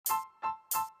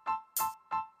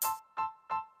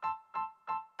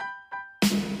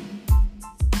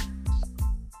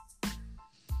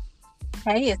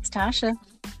Hey, it's Tasha,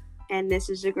 And this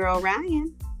is your girl,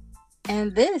 Ryan.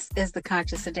 and this is the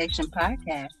Conscious Sedation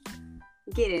Podcast.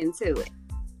 Get into it.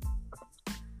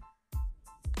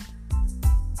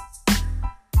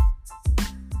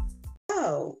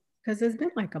 Oh, Because it's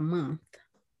been like a month.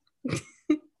 I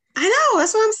know.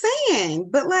 That's what I'm saying.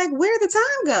 But like, where'd the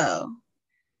time go?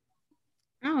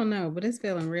 I don't know, but it's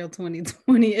feeling real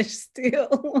 2020-ish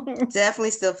still.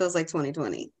 Definitely still feels like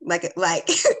 2020. Like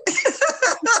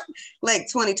like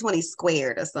 2020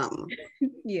 squared or something.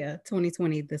 Yeah,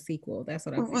 2020, the sequel. That's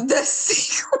what I've been, The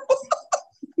sequel.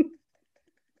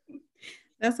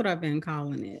 that's what I've been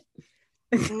calling it.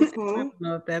 I don't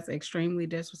know if that's extremely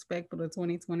disrespectful to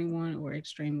 2021 or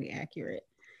extremely accurate.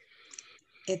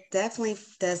 It definitely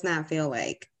does not feel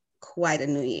like quite a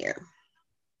new year.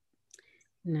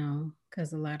 No,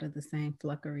 because a lot of the same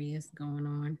fluckery is going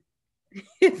on.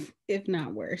 if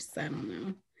not worse. I don't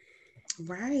know.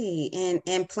 Right.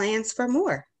 And plans for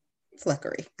more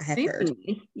fluckery, I have heard.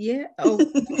 Yeah. Oh,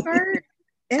 you heard?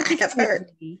 I have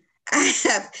heard.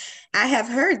 I have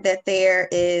heard that there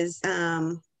is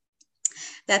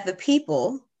that the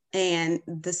people and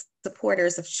the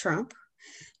supporters of Trump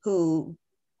who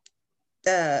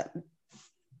rushed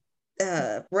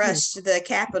the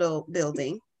Capitol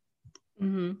building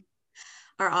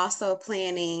are also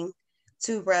planning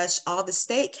to rush all the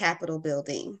state Capitol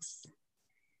buildings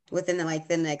within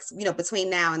the next, between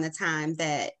now and the time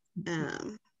that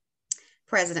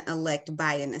President-elect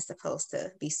Biden is supposed to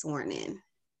be sworn in.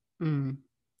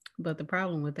 But the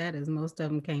problem with that is most of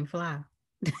them can't fly.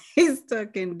 He's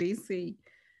stuck in DC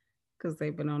because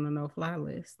they've been on a no-fly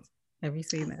list. Have you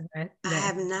seen that? I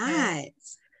have not.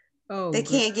 Oh, they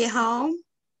can't get home?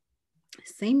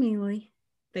 Seemingly.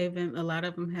 A lot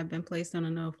of them have been placed on a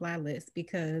no-fly list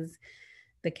because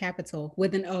the Capitol,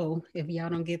 with an O, if y'all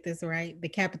don't get this right, the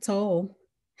Capitol,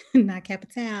 not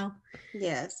Capital,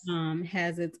 yes,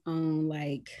 has its own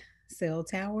like cell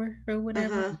tower or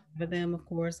whatever. For them, of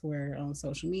course, were on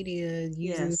social media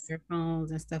using their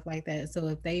phones and stuff like that. So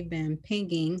if they've been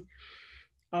pinging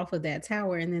off of that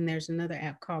tower, and then there's another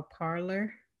app called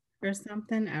Parler or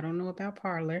something. I don't know about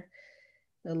Parler.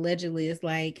 Allegedly, it's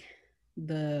like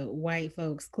the white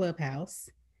folks clubhouse,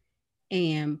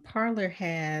 and Parler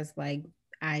has like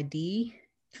ID,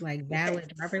 like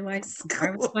valid driver's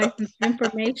license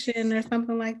information or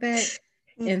something like that.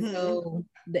 And so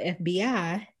the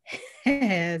FBI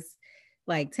has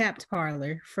like tapped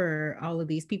Parler for all of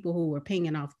these people who were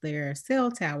pinging off their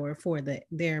cell tower for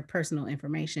their personal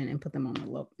information and put them on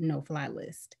the no-fly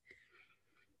list.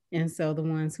 And so the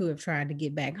ones who have tried to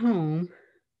get back home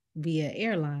via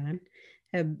airline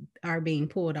are being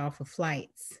pulled off of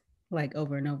flights like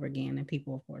over and over again. And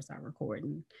people, of course, are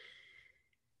recording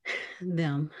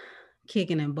them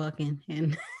kicking and bucking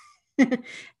and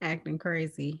acting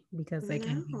crazy because they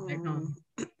can't get back home.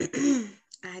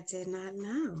 I did not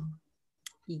know.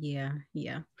 Yeah.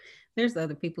 There's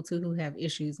other people too who have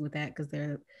issues with that because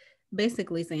they're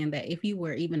basically saying that if you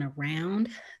were even around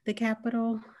the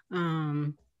Capitol,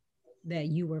 that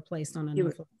you were placed on a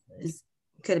no-fly list.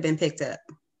 Could have been picked up.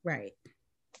 Right.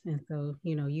 And so,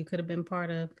 you could have been part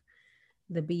of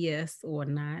the BS or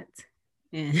not,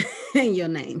 and your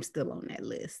name's still on that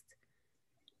list.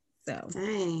 So,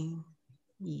 dang.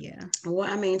 Yeah. Well,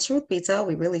 I mean, truth be told,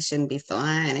 we really shouldn't be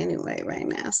flying anyway right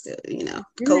now. Still,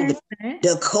 COVID.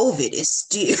 The COVID is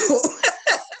still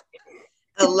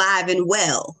alive and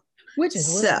well. Which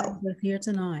is what brings us here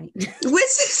tonight. Which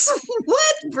is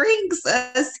what brings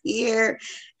us here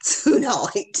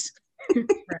tonight.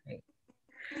 Right.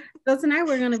 So tonight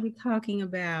we're going to be talking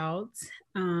about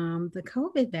the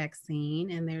COVID vaccine,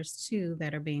 and there's two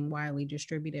that are being widely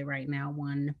distributed right now.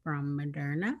 One from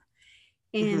Moderna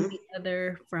and the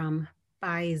other from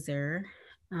Pfizer.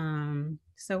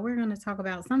 So we're going to talk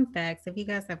about some facts. If you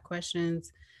guys have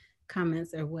questions,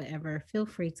 comments, or whatever, feel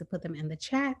free to put them in the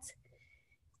chat.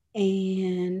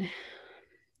 And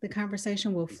the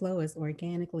conversation will flow as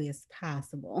organically as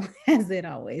possible, as it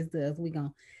always does. We're going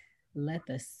to let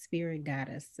the spirit guide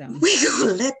us. So we're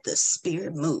going to let the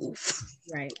spirit move.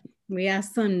 Right. We have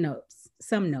some notes,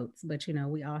 but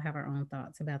we all have our own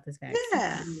thoughts about this vaccine.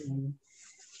 Yeah. And,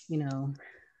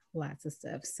 lots of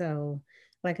stuff. So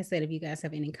like I said, if you guys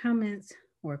have any comments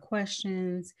or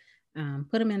questions,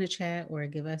 put them in the chat or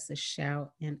give us a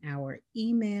shout. And our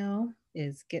email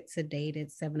is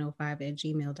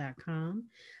getsedate705@gmail.com.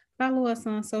 Follow us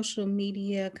on social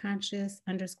media,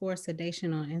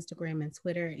 conscious_sedation on Instagram and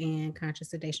Twitter, and Conscious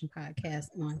Sedation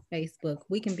Podcast on Facebook.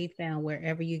 We can be found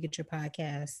wherever you get your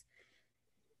podcasts.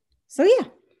 So yeah,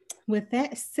 with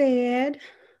that said,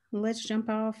 let's jump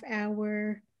off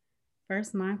our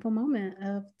first mindful moment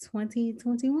of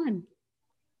 2021.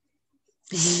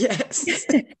 Yes.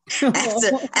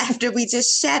 after we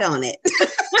just shat on it.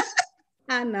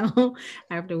 I know.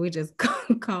 After we just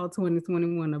called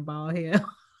 2021 a bald head.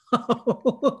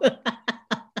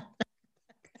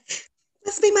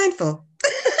 Let's be mindful.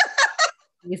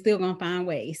 You're still gonna find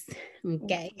ways.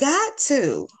 Okay. Got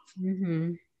to.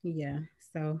 Mm-hmm. Yeah.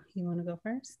 So you want to go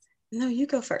first? No, you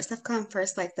go first. I've gone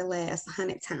first like the last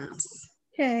 100 times.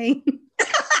 Okay.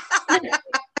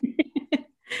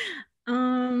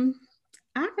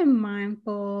 I am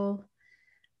mindful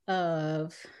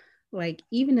of, like,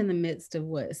 even in the midst of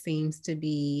what seems to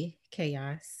be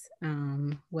chaos,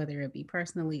 whether it be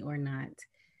personally or not,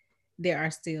 there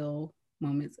are still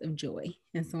moments of joy.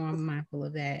 And so I'm mindful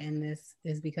of that. And this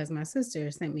is because my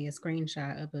sister sent me a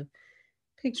screenshot of a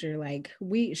picture. Like,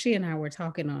 she and I were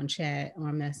talking on chat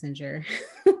on Messenger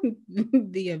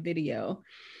via video,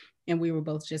 and we were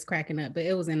both just cracking up. But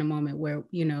it was in a moment where,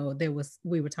 we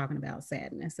were talking about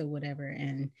sadness or whatever.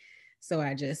 And so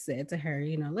I just said to her,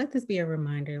 let this be a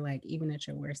reminder, like, even at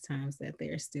your worst times, that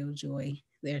there's still joy.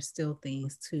 There's still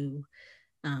things to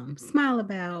smile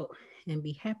about and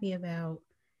be happy about.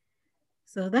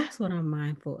 So that's what I'm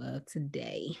mindful of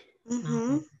today.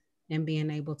 And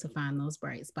being able to find those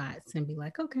bright spots and be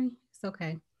like, okay, it's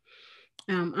okay.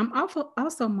 I'm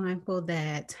also mindful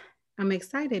that I'm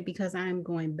excited because I'm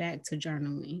going back to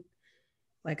journaling.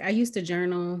 Like, I used to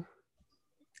journal,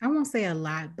 I won't say a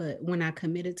lot, but when I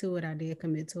committed to it, I did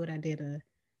commit to it. I did a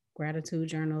gratitude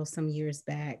journal some years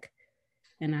back,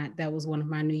 and that was one of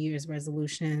my New Year's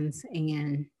resolutions.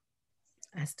 And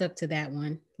I stuck to that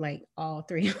one like all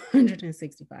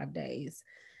 365 days.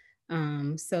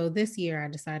 So this year I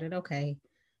decided, okay,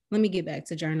 let me get back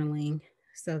to journaling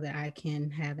so that I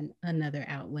can have another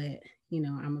outlet.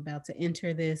 I'm about to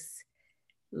enter this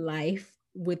life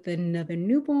with another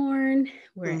newborn.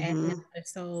 We're adding another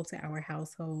soul to our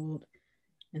household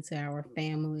and to our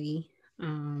family.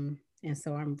 And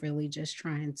so I'm really just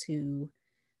trying to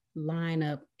line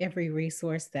up every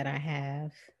resource that I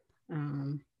have.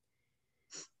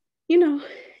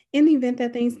 In the event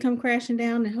that things come crashing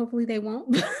down, and hopefully they won't,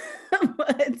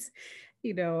 but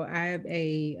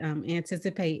I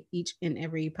anticipate each and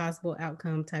every possible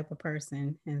outcome type of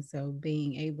person. And so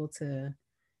being able to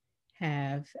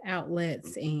have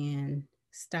outlets and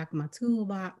stock my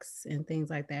toolbox and things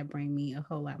like that bring me a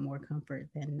whole lot more comfort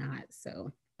than not.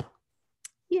 So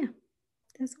yeah,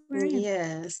 that's where I am.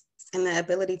 Yes. And the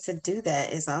ability to do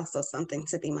that is also something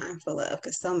to be mindful of,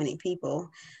 because so many people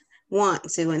want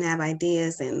to and have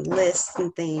ideas and lists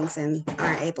and things and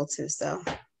aren't able to. So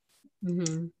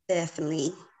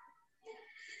definitely.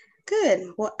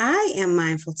 Good. Well, I am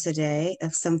mindful today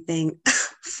of something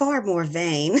far more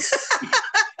vain.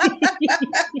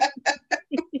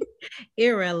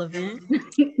 Irrelevant.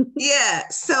 Yeah.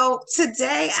 So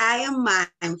today I am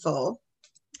mindful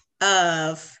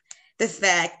of the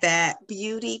fact that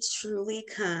beauty truly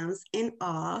comes in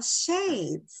all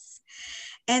shades.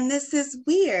 And this is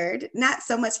weird, not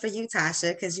so much for you,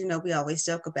 Tasha, because we always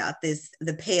joke about this,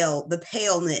 the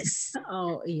paleness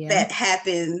that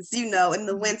happens, in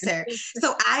the winter.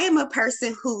 So I am a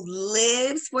person who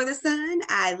lives for the sun.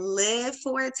 I live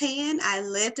for a tan. I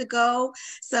live to go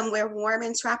somewhere warm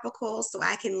and tropical so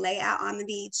I can lay out on the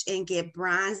beach and get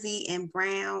bronzy and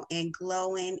brown and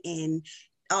glowing and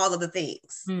all of the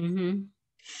things. And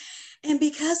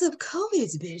because of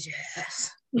COVID,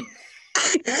 bitches,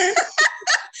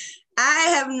 I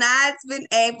have not been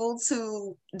able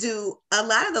to do a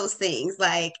lot of those things.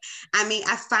 Like,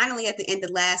 I finally, at the end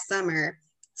of last summer,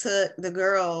 took the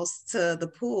girls to the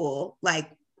pool,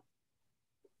 like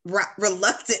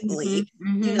reluctantly,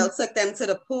 took them to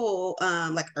the pool,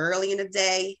 like early in the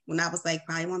day when I was like,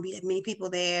 probably won't be that many people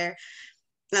there.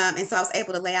 And so I was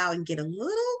able to lay out and get a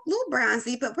little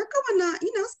bronzy, but we're going on,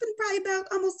 it's been probably about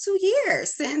almost 2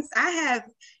 years since I have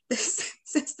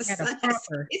since the sun has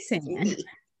hit me.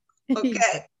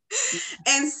 Okay.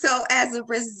 And so as a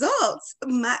result,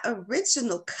 my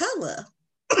original color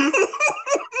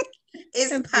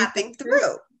is popping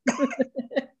through.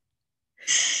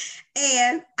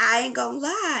 And I ain't gonna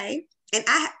lie. And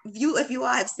if you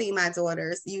all have seen my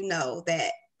daughters, you know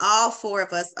that all 4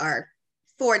 of us are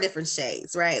 4 different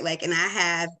shades, right? Like, and I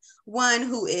have one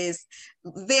who is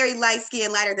very light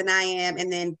skinned, lighter than I am,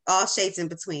 and then all shades in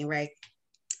between, right?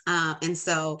 And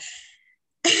so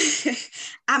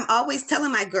I'm always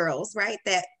telling my girls, right,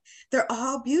 that they're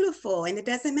all beautiful and it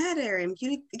doesn't matter. And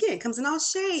beauty, again, comes in all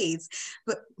shades.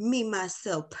 But me,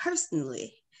 myself,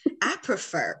 personally, I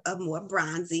prefer a more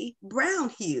bronzy brown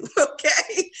hue,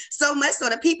 okay? So much so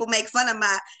that people make fun of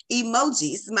my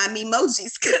emojis,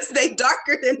 because they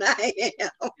darker than I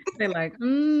am. They're like,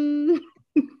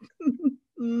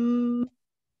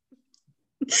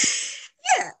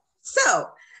 Yeah. So,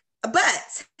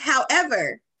 but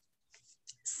however,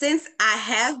 since I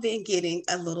have been getting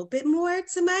a little bit more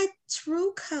to my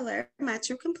true color, my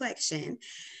true complexion,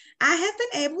 I have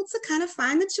been able to kind of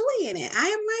find the joy in it. I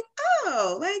am like,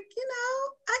 oh, like,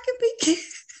 I could be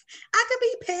I could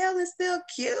be pale and still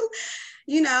cute.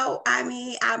 I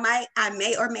mean, I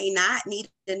may or may not need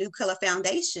a new color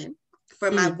foundation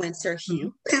for my winter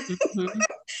hue. Mm-hmm.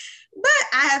 But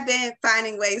I have been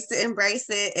finding ways to embrace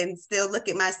it and still look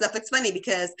at myself. It's funny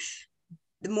because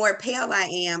the more pale I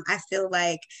am, I feel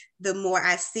like the more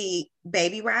I see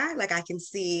baby Rye, like I can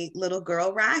see little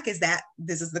girl Rye, because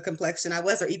this is the complexion I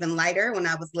was, or even lighter when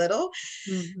I was little.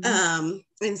 Mm-hmm.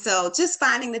 And so just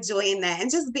finding the joy in that and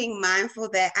just being mindful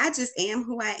that I just am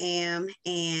who I am,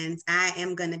 and I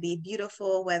am going to be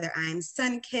beautiful, whether I'm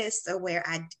sun-kissed or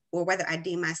whether I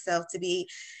deem myself to be,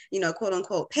 quote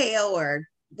unquote pale or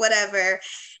whatever.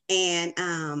 And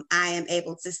I am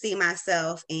able to see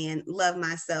myself and love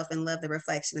the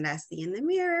reflection that I see in the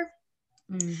mirror,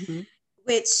 Mm-hmm.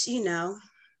 which,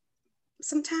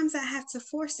 sometimes I have to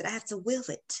force it. I have to will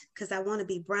it because I want to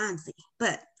be bronzy,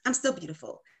 but I'm still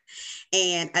beautiful.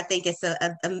 And I think it's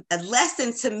a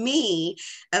lesson to me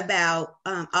about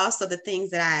also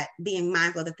being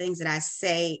mindful of the things that I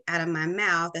say out of my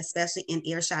mouth, especially in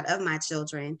earshot of my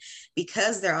children,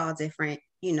 because they're all different,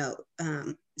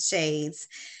 shades.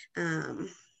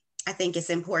 I think it's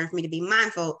important for me to be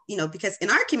mindful, because in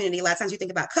our community, a lot of times you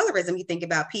think about colorism, you think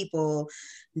about people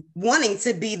wanting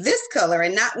to be this color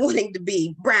and not wanting to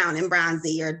be brown and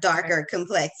bronzy or darker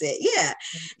complected. Yeah.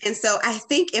 And so I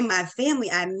think in my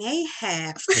family, I may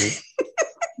have.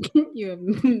 You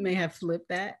may have flipped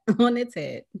that on its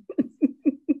head.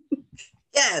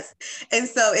 Yes. And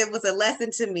so it was a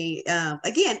lesson to me.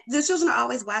 Again, the children are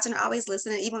always watching, are always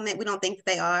listening, even when we don't think that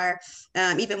they are.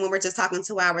 Even when we're just talking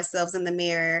to ourselves in the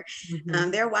mirror,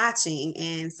 they're watching.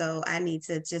 And so I need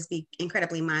to just be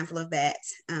incredibly mindful of that,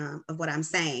 of what I'm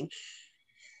saying,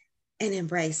 and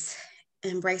embrace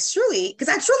truly, because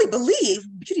I truly believe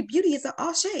beauty is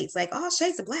all shades. Like all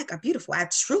shades of Black are beautiful. I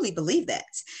truly believe that.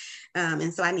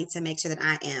 And so I need to make sure that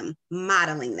I am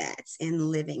modeling that and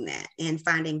living that and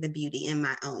finding the beauty in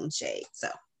my own shade. So,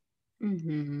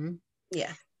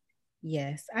 yeah.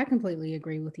 Yes, I completely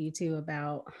agree with you too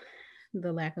about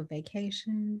the lack of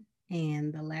vacation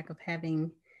and the lack of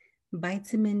having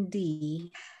vitamin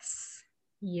D.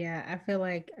 Yeah, I feel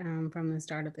like from the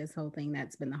start of this whole thing,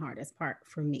 that's been the hardest part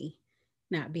for me,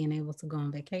 not being able to go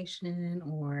on vacation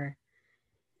or,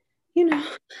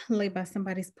 lay by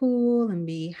somebody's pool and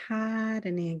be hot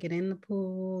and then get in the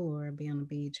pool or be on the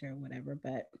beach or whatever.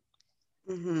 But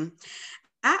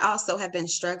I also have been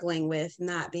struggling with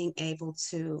not being able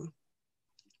to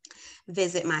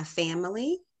visit my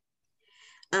family,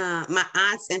 my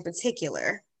aunts in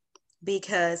particular,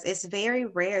 because it's very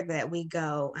rare that we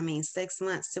go. I mean, 6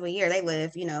 months to a year. They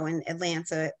live, in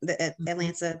Atlanta, the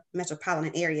Atlanta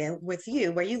metropolitan area with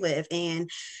you, where you live. And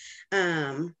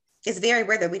it's very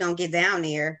rare that we don't get down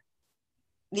there,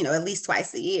 at least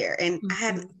twice a year. And I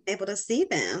haven't been able to see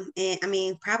them. And I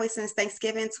mean, probably since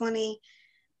Thanksgiving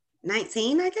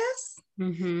 2019, I guess.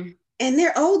 And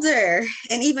they're older,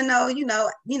 and even though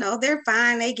they're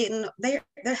fine, they're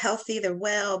healthy, they're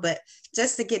well, but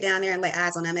just to get down there and lay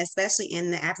eyes on them, especially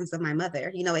in the absence of my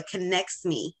mother, it connects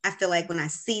me. I feel like when I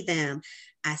see them,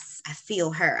 I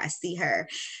feel her, I see her,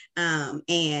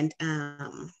 and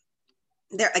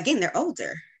they're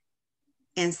older,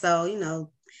 and so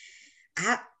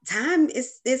time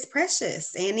is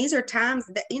precious, and these are times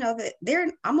that that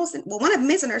they're almost one of them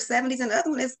is in her 70s and the other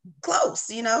one is close,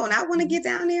 and I want to get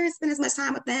down there and spend as much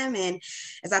time with them and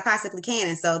as I possibly can.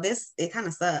 And so it kind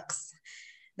of sucks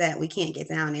that we can't get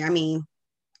down there. I mean,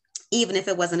 even if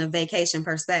it wasn't a vacation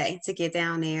per se, to get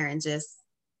down there and just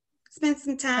spend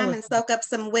some time and soak up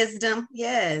some wisdom.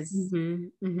 Yes.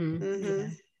 Yeah.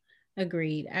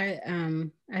 Agreed.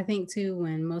 I think too,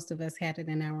 when most of us had it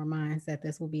in our minds that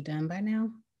this will be done by now,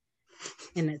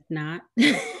 and it's not,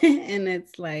 and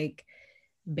it's like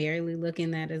barely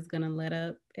looking that it's gonna let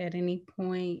up at any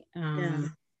point.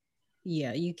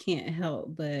 Yeah, you can't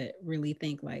help but really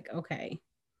think like, okay,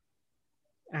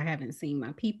 I haven't seen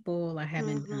my people, I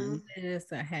haven't done this,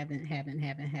 I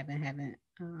haven't,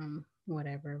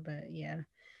 whatever. But yeah.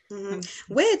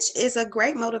 Which is a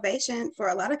great motivation for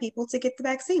a lot of people to get the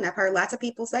vaccine. I've heard lots of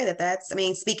people say I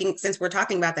mean, speaking, since we're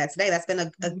talking about that today, that's been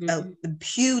a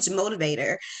huge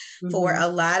motivator for a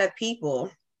lot of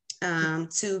people to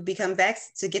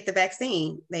to get the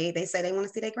vaccine. They say they want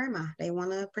to see their grandma, they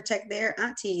want to protect their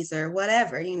aunties or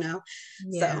whatever, Yeah.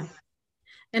 So.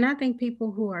 And I think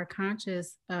people who are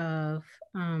conscious of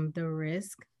the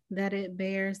risk that it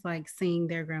bears, like seeing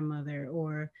their grandmother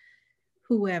or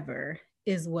whoever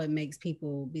is what makes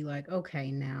people be like, okay,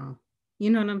 now, you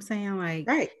know what I'm saying? Like,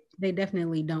 Right. they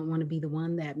definitely don't want to be the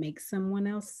one that makes someone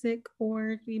else sick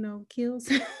or,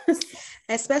 kills.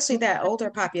 Especially that older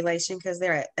population, because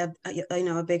they're at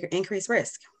a bigger increased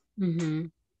risk. Mm-hmm.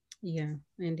 Yeah,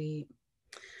 indeed.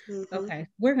 Mm-hmm. Okay,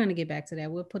 we're going to get back to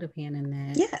that. We'll put a pin in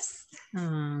that. Yes.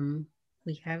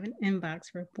 We have an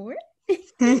inbox report.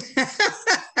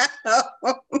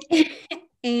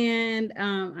 And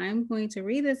I'm going to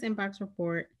read this inbox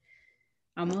report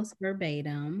almost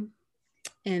verbatim,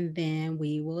 and then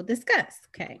we will discuss.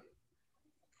 Okay.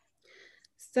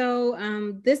 So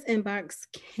this inbox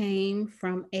came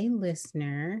from a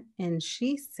listener, and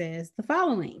she says the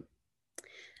following.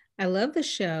 I love the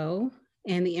show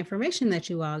and the information that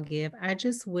you all give. I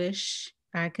just wish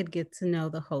I could get to know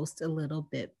the host a little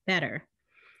bit better.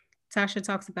 Tasha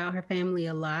talks about her family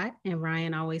a lot, and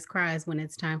Ryan always cries when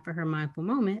it's time for her mindful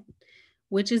moment,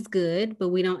 which is good, but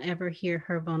we don't ever hear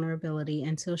her vulnerability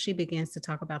until she begins to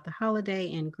talk about the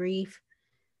holiday and grief.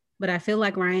 But I feel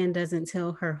like Ryan doesn't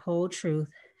tell her whole truth,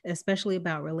 especially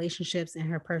about relationships and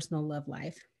her personal love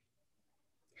life.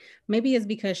 Maybe it's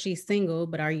because she's single,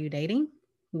 but are you dating?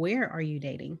 Where are you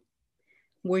dating?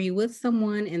 Were you with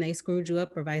someone and they screwed you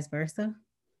up or vice versa?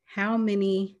 How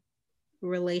many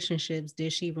relationships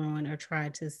did she ruin or try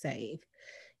to save?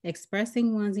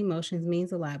 Expressing one's emotions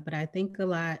means a lot, but I think a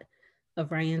lot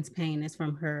of Ryan's pain is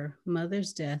from her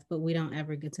mother's death, but we don't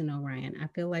ever get to know Ryan. I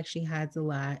feel like she hides a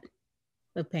lot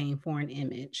of pain for an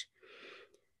image.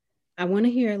 I want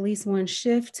to hear at least one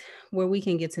shift where we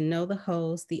can get to know the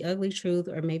host, the ugly truth,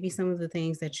 or maybe some of the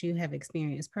things that you have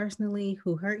experienced personally.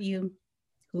 Who hurt you?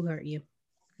 Who hurt you?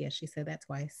 Yes, she said that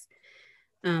twice.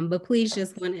 But please,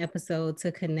 just one episode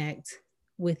to connect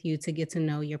with you to get to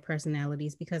know your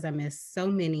personalities, because I miss so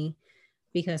many,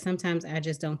 because sometimes I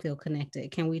just don't feel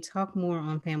connected. Can we talk more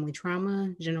on family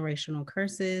trauma, generational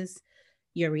curses,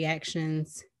 your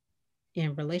reactions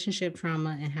in relationship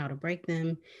trauma and how to break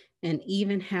them, and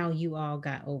even how you all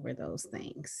got over those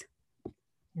things?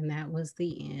 And that was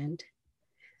the end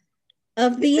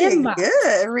of the inbox.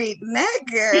 Good reading that,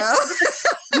 girl.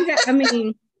 I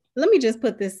mean, let me just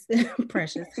put this.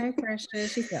 Precious. Hey,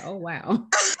 Precious. She said, oh, wow.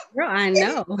 Girl, I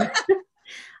know.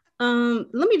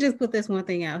 Let me just put this one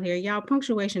thing out here. Y'all,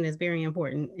 punctuation is very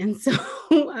important. And so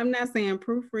I'm not saying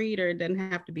proofread or it doesn't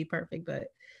have to be perfect,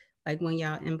 but like when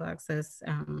y'all inbox us,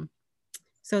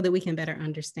 so that we can better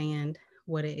understand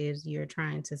what it is you're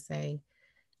trying to say,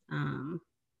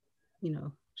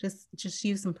 just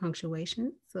use some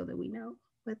punctuation so that we know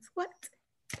what's what.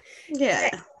 Yeah.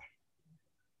 Okay.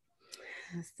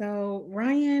 So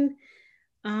Ryan,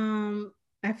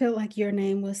 I feel like your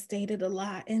name was stated a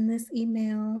lot in this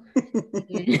email,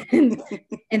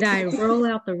 and I roll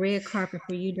out the red carpet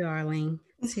for you, darling,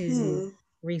 to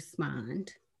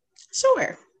respond.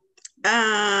 Sure.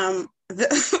 The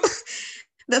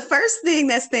first thing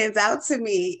that stands out to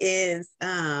me is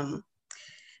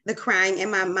the crying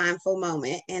in my mindful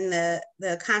moment, and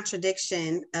the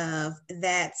contradiction of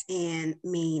that and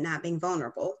me not being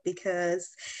vulnerable, because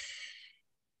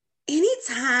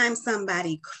anytime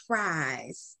somebody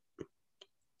cries,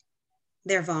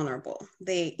 they're vulnerable.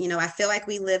 I feel like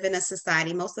we live in a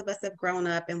society, most of us have grown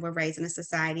up and were raised in a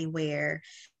society where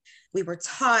we were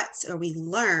taught or we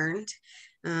learned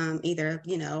either,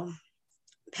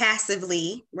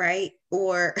 passively, right,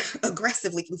 or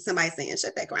aggressively from somebody saying,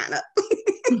 shut that crying up.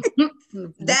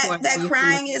 that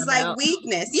crying is like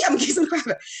weakness. Yeah, I'm getting some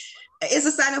crying. It's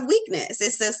a sign of weakness.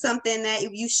 It's just something that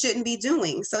you shouldn't be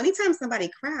doing. So anytime somebody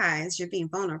cries, you're being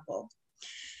vulnerable.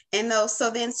 And so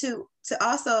then to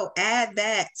also add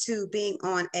that to being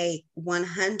on a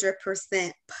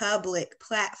 100% public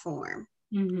platform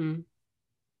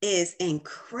is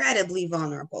incredibly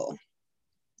vulnerable.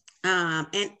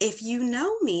 And if you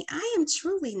know me, I am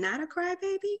truly not a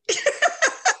crybaby.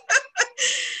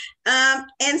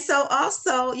 And so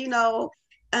also,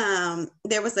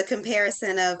 there was a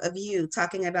comparison of you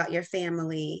talking about your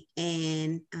family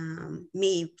and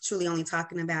me truly only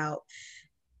talking about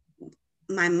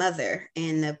my mother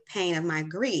and the pain of my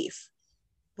grief.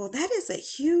 Well, that is a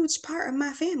huge part of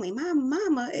my family. My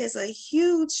mama is a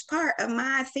huge part of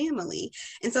my family.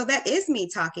 And so that is me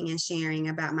talking and sharing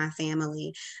about my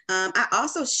family. I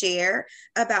also share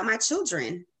about my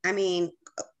children. I mean,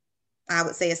 I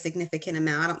would say a significant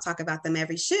amount. I don't talk about them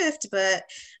every shift, but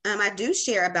I do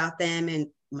share about them and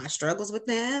my struggles with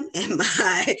them and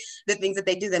the things that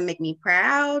they do that make me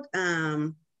proud.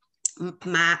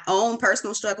 My own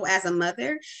personal struggle as a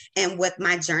mother and what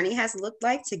my journey has looked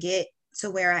like to get to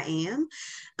where I am.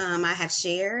 I have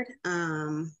shared.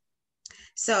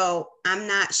 So I'm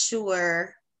not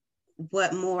sure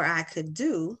what more I could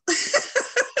do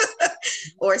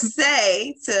or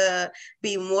say to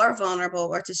be more vulnerable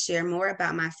or to share more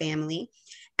about my family.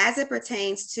 As it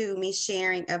pertains to me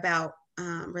sharing about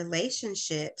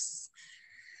relationships,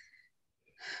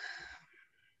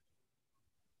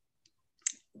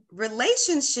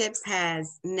 relationships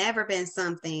has never been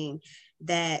something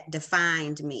that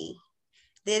defined me.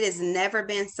 It has never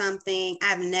been something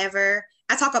I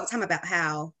talk all the time about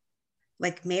how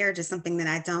like marriage is something that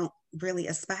I don't really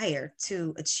aspire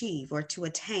to achieve or to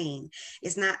attain.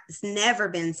 It's never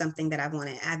been something that I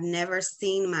wanted. I've never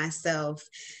seen myself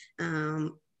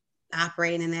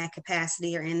operating in that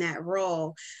capacity or in that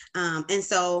role. And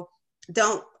so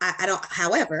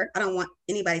however, I don't want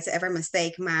anybody to ever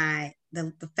mistake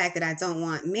the fact that I don't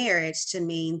want marriage to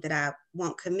mean that I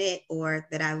won't commit or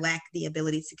that I lack the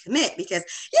ability to commit, because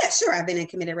yeah, sure, I've been in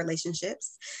committed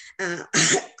relationships.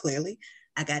 Clearly,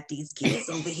 I got these kids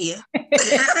over here.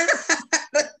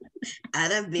 I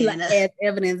done been as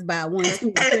evidence by one.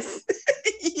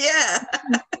 Yeah.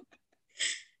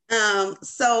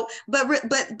 So, but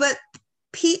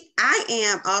I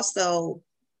am also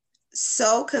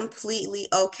so completely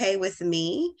okay with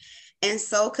me and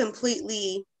so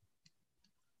completely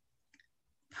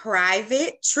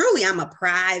private. Truly, I'm a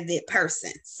private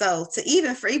person. So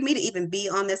for me to even be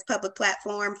on this public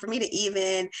platform, for me to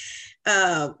even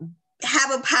have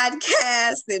a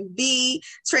podcast and be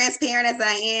transparent as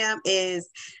I am is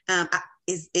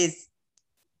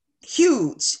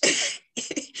huge.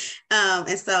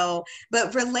 And so,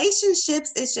 but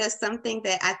relationships is just something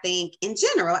that I think in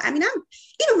general, I mean,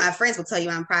 my friends will tell you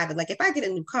I'm private. Like if I get a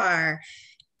new car,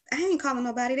 I ain't calling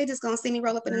nobody. They just gonna see me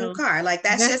roll up in a new car. Like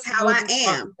that's just how I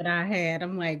am. That I had.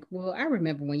 I'm like, well, I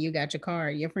remember when you got your car.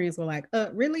 Your friends were like,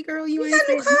 really, girl? You ain't got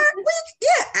a new car?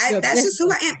 Yeah, that's just who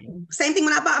I am. Same thing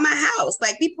when I bought my house.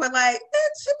 Like people are like,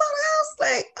 bitch, you bought a house?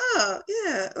 Like, oh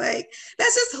yeah, like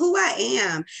that's just who I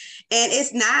am. And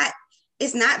it's not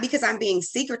because I'm being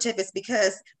secretive. It's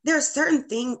because there are certain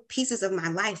pieces of my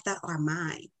life that are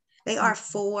mine. They are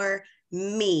for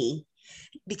me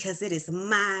because it is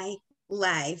my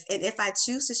life. And if I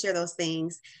choose to share those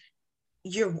things,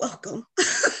 you're welcome.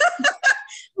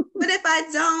 But if I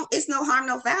don't, it's no harm,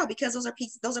 no foul, because those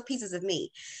are pieces of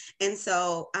me. And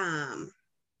so yeah,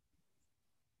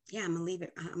 I'm gonna leave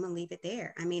it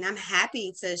there. I mean, I'm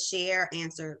happy to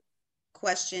answer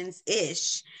questions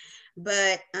ish,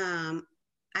 but I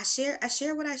share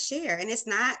what I share, and it's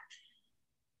not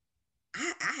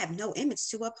I have no image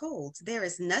to uphold. There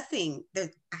is nothing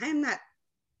that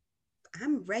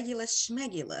I'm regular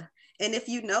schmegula. And if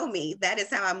you know me, that is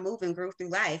how I move and groove through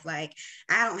life. Like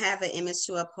I don't have an image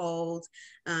to uphold.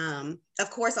 Of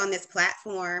course, on this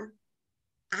platform,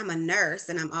 I'm a nurse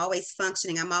and I'm always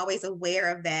functioning. I'm always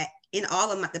aware of that in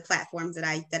all of the platforms that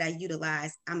I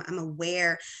utilize. I'm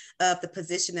aware of the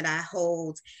position that I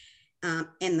hold,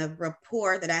 and the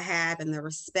rapport that I have and the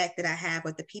respect that I have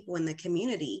with the people in the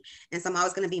community. And so I'm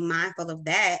always going to be mindful of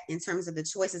that in terms of the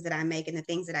choices that I make and the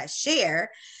things that I share.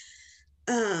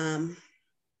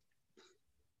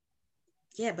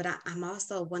 Yeah, but I'm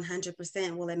also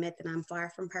 100% will admit that I'm far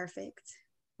from perfect,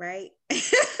 right?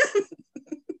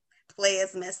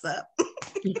 Players mess up.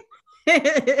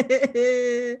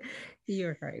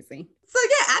 You're crazy. So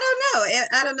yeah, I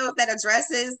don't know if that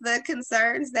addresses the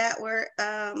concerns that were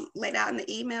laid out in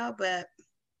the email, but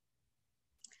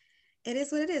it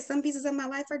is what it is. Some pieces of my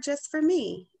life are just for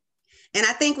me. And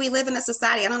I think we live in a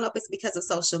society, I don't know if it's because of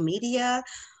social media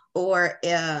or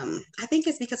I think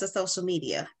it's because of social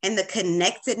media and the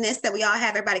connectedness that we all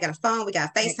have. Everybody got a phone, we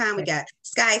got FaceTime, we got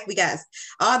Skype, we got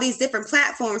all these different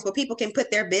platforms where people can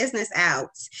put their business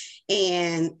out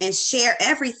and share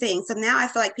everything. So now I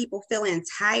feel like people feel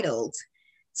entitled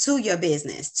to your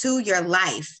business, to your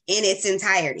life in its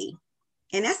entirety.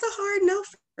 And that's a hard no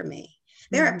for me.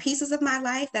 There are pieces of my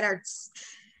life that are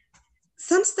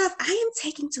some stuff I am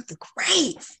taking to the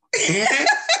grave.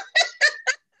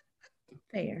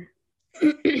 Fair.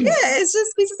 Yeah, it's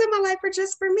just pieces of my life are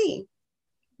just for me.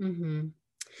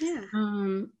 Yeah.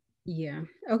 Yeah.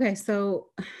 Okay. So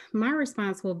my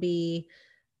response will be,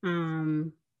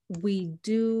 we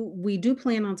do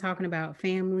plan on talking about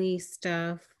family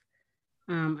stuff.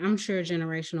 I'm sure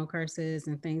generational curses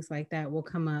and things like that will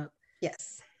come up.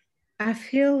 Yes. I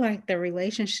feel like the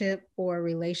relationship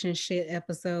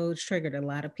episodes triggered a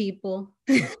lot of people.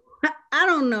 I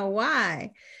don't know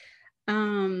why.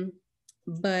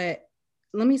 But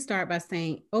let me start by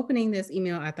saying, opening this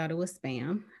email, I thought it was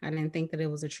spam. I didn't think that it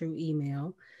was a true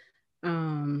email.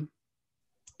 And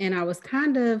I was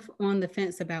kind of on the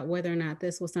fence about whether or not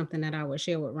this was something that I would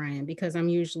share with Ryan, because I'm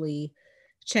usually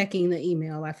checking the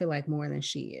email, I feel like, more than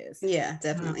she is. Yeah,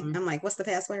 definitely. I'm like, what's the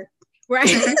password?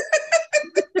 Right.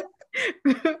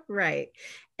 Right.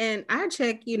 And I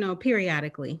check,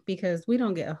 periodically, because we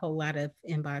don't get a whole lot of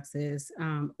inboxes.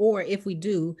 Or if we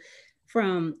do,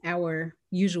 from our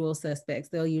usual suspects,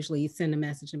 they'll usually send a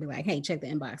message and be like, hey, check the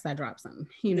inbox. I dropped something,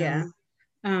 Yeah.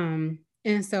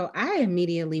 And so I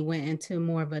immediately went into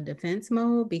more of a defense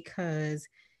mode, because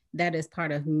that is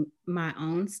part of my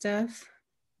own stuff.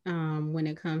 When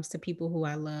it comes to people who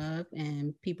I love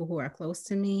and people who are close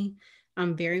to me,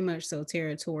 I'm very much so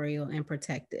territorial and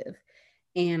protective.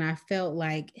 And I felt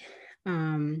like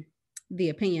the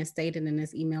opinions stated in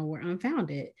this email were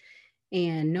unfounded.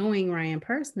 And knowing Ryan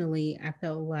personally, I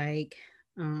felt like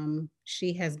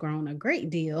she has grown a great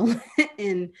deal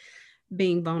in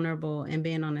being vulnerable and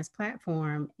being on this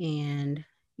platform. And,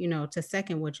 to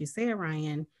second what you said,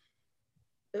 Ryan,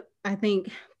 I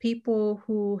think people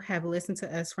who have listened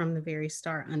to us from the very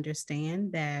start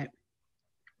understand that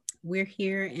we're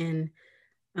here in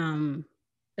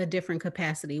a different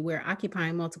capacity. We're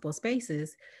occupying multiple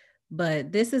spaces,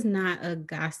 but this is not a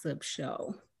gossip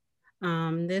show.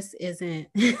 This isn't,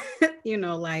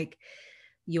 like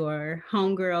your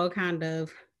homegirl kind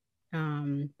of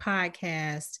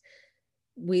podcast.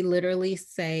 We literally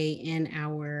say in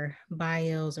our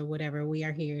bios or whatever, we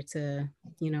are here to,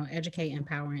 educate,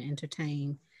 empower, and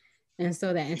entertain. And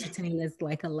so that entertain is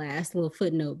like a last little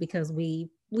footnote, because we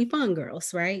fun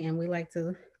girls, right? And we like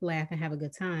to laugh and have a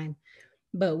good time.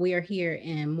 But we are here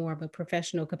in more of a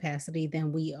professional capacity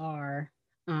than we are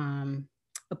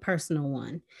a personal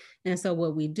one. And so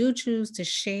what we do choose to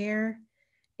share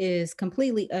is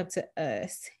completely up to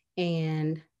us.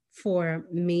 And for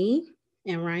me,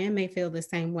 and Ryan may feel the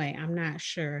same way, I'm not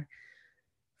sure.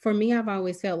 For me, I've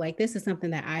always felt like this is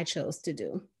something that I chose to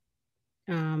do.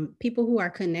 People who are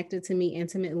connected to me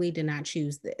intimately did not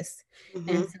choose this.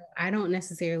 And so I don't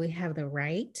necessarily have the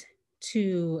right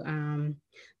to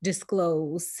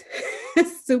disclose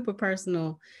super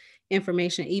personal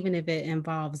information, even if it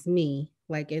involves me,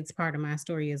 like it's part of my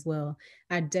story as well.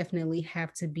 I definitely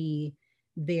have to be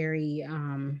very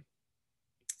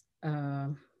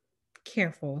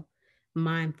careful,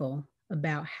 mindful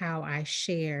about how I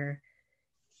share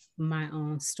my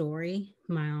own story,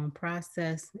 my own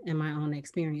process, and my own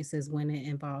experiences when it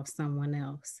involves someone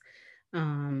else,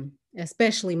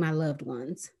 especially my loved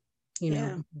ones.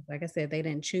 Like I said, they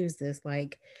didn't choose this.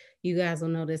 Like, you guys will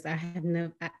notice, I have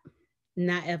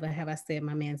not ever have I said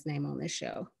my man's name on this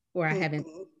show, or I haven't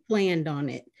planned on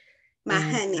it. My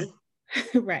honey.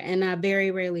 Right. And I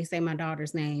very rarely say my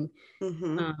daughter's name,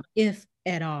 if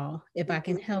at all. If I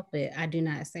can help it, I do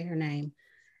not say her name.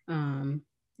 And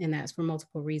that's for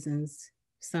multiple reasons,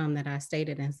 some that I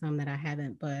stated and some that I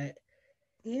haven't. But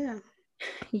yeah.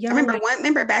 I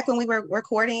remember back when we were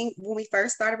recording, when we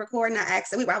first started recording, I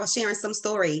was sharing some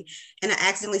story and I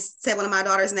accidentally said one of my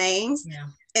daughter's names. Yeah.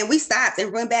 And we stopped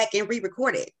and went back and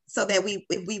re-recorded so that we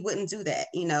wouldn't do that,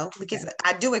 because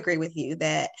I do agree with you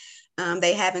that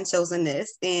they haven't chosen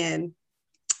this, and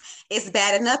it's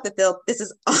bad enough that this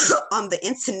is on the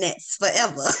internet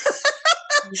forever.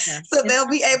 Yeah. So they'll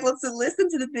be able to listen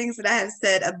to the things that I have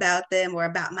said about them or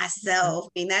about myself.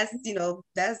 I mean,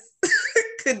 that's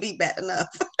could be bad enough.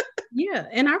 Yeah.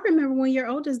 And I remember when your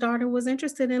oldest daughter was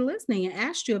interested in listening and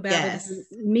asked you about it.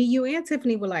 Me, you, and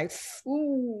Tiffany were like,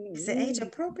 ooh, is it age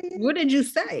appropriate? What did you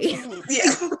say?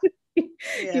 Yeah.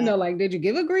 Like, did you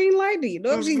give a green light? Do you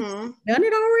know if she's done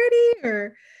it already?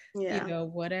 Or,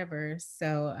 whatever.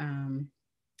 So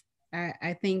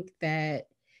I think that,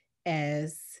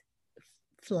 as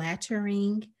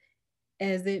flattering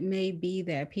as it may be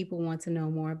that people want to know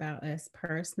more about us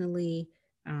personally,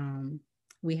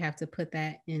 we have to put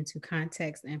that into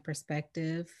context and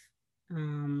perspective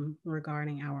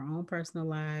regarding our own personal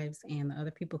lives and the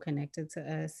other people connected to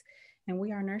us. And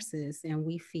we are nurses, and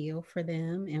we feel for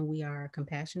them, and we are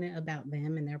compassionate about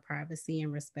them and their privacy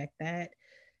and respect that.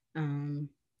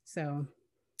 So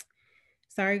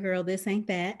sorry, girl, this ain't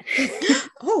that.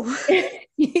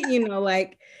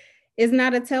 Like, it's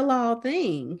not a tell-all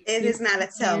thing. It is not a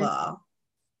tell-all.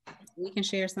 We can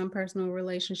share some personal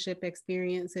relationship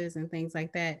experiences and things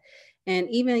like that. And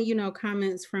even,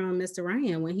 comments from Mr.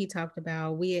 Ryan when he talked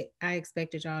about, I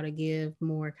expected y'all to give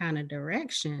more kind of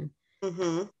direction.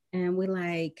 And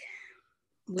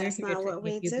that's not what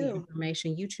we do.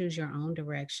 Information. You choose your own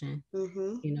direction.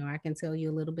 I can tell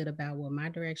you a little bit about what my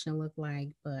direction looked like,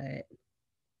 but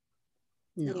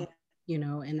no,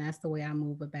 and that's the way I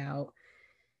move about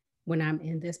when I'm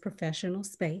in this professional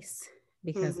space,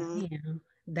 because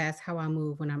that's how I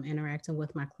move when I'm interacting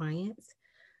with my clients.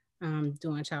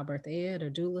 doing childbirth ed or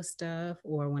doula stuff,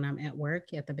 or when I'm at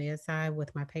work at the bedside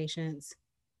with my patients,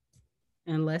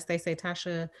 unless they say,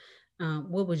 Tasha,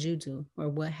 what would you do or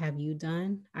what have you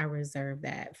done? I reserve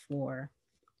that for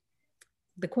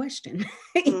the question,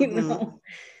 Mm-hmm.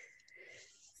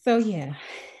 So yeah,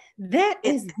 that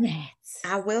And is that.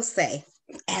 I will say,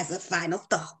 as a final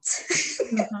thought,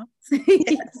 Uh-huh.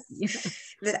 yes, Yeah.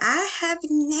 that I have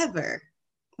never,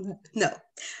 no,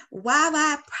 while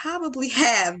I probably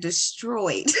have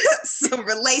destroyed some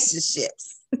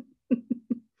relationships,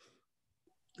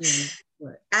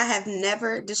 What? I have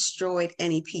never destroyed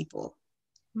any people.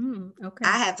 Okay.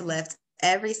 I have left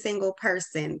every single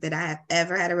person that I have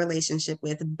ever had a relationship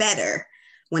with better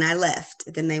when I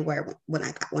left than they were when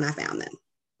I found them,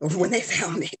 or when they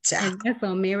found me. And that's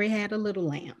on Mary Had a Little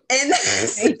Lamb. And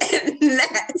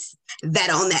that's that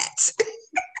on that.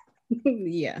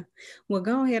 Yeah. Well,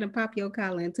 go ahead and pop your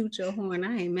collar and toot your horn.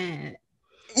 I ain't mad.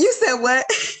 You said what?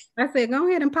 I said, go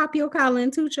ahead and pop your collar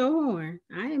and toot your horn.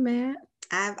 I ain't mad.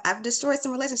 I've destroyed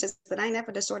some relationships, but I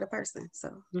never destroyed a person.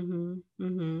 So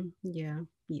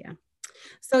Yeah.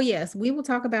 So yes, we will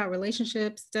talk about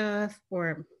relationship stuff,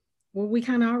 or well, we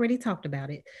kind of already talked about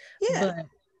it. yeah.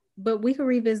 But we could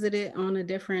revisit it on a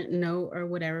different note or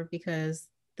whatever, because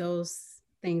those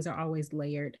things are always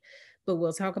layered. But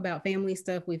we'll talk about family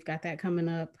stuff. We've got that coming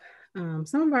up.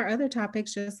 Some of our other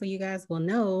topics, just so you guys will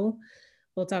know,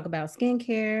 we'll talk about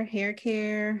skincare, hair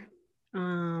care.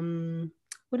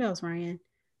 What else, Ryan?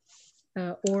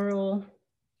 Oral.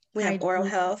 We have oral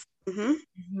hygiene. health.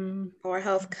 Oral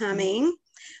health coming.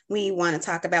 We want to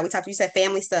talk about, you said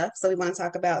family stuff. So we want to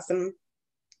talk about some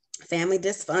family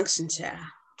dysfunction, child.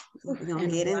 We're going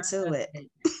to get into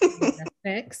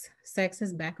it. Sex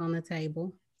is back on the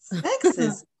table. Sex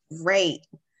is great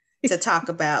to talk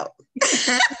about.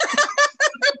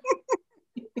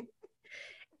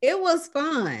 It was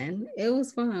fun. It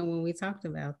was fun when we talked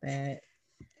about that.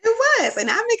 It was, and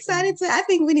I'm excited I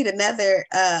think we need another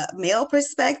male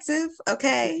perspective.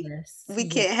 Okay. Yes. We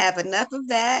can't have enough of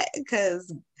that,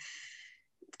 because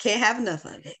can't have enough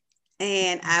of it.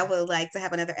 And I would like to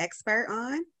have another expert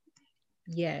on.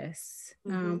 Yes.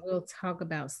 We'll talk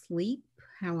about sleep,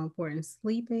 how important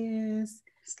sleep is.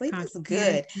 Sleep is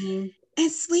good.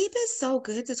 And sleep is so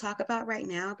good to talk about right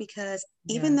now, because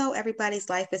even though everybody's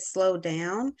life is slowed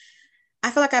down, I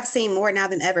feel like I've seen more now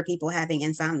than ever people having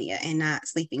insomnia and not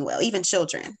sleeping well, even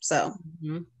children. So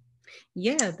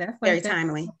yeah, that's very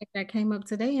timely. That came up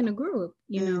today in a group,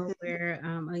 where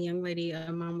a young lady,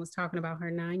 a mom was talking about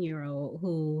her 9-year-old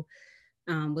who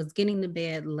was getting to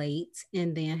bed late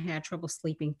and then had trouble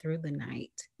sleeping through the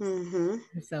night.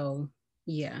 So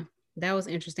yeah, that was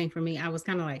interesting for me. I was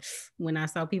kind of like, when I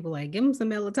saw people like, give them some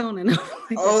melatonin.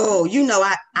 Like, oh,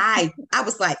 I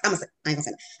was like, I ain't gonna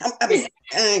say that.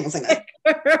 I ain't gonna say that.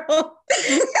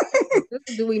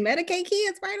 Do we medicate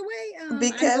kids right away?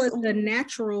 Because it's a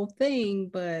natural thing,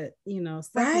 but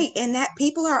right, and that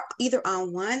people are either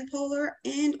on one polar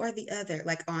end or the other,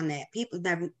 like on that. People,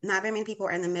 not very many people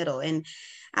are in the middle. And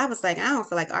I was like, I don't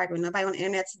feel like arguing. Nobody on the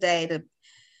internet today.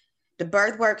 The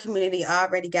birth work community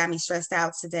already got me stressed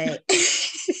out today.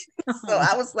 So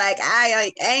I was like,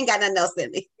 I ain't got nothing else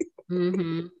in me.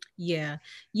 Yeah.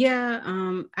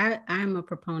 I'm a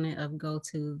proponent of go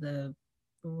to the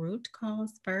root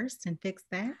cause first and fix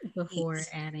that before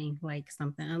adding like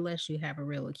something, unless you have a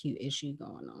real acute issue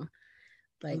going on.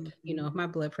 Like, if my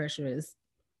blood pressure is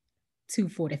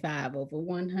 245 over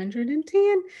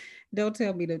 110, don't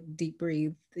tell me to deep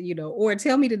breathe, or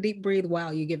tell me to deep breathe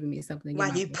while you're giving me something.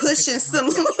 While you're pushing some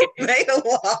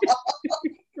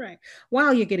right.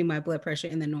 While you're getting my blood pressure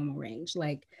in the normal range.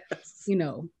 Like,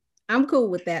 I'm cool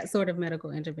with that sort of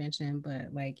medical intervention,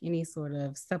 but like any sort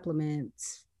of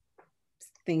supplements,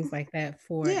 things like that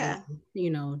for a,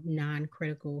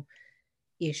 non-critical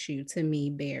issue, to me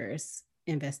bears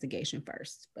investigation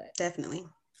first. But definitely.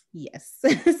 Yes.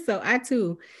 So I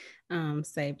too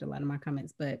saved a lot of my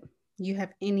comments, but you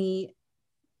have any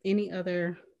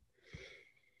other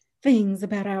things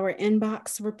about our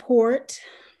inbox report?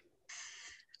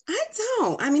 I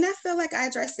don't. I mean, I feel like I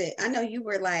addressed it. I know you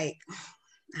were like,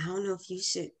 I don't know if you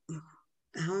should,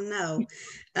 I don't know.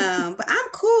 But I'm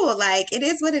cool. Like, it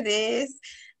is what it is.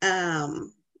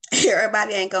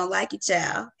 Everybody ain't gonna like you,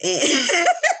 child.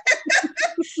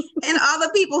 And all the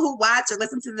people who watch or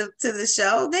listen to the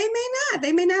show, they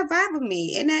may not vibe with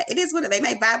me. And that, it is what they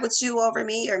may vibe with you over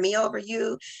me or me over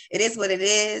you. It is what it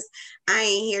is. I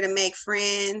ain't here to make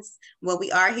friends. What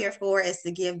we are here for is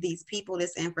to give these people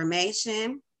this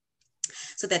information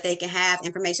so that they can have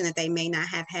information that they may not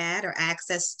have had, or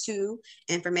access to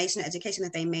information, education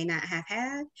that they may not have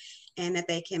had, and that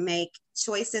they can make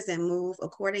choices and move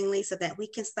accordingly so that we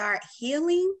can start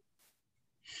healing,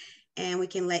 and we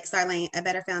can start laying a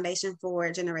better foundation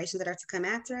for generations that are to come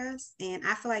after us. And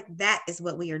I feel like that is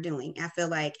what we are doing. I feel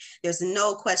like there's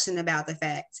no question about the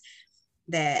fact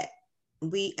that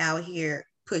we out here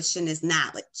pushing this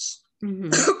knowledge.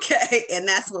 Mm-hmm. Okay. And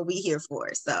that's what we here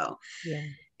for. So yeah,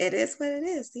 it is what it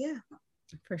is. Yeah.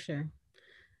 For sure.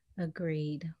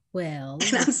 Agreed. Well,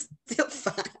 and I'm still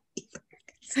fine.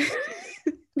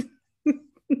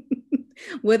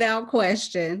 Without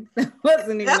question. That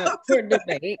wasn't even up for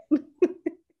debate.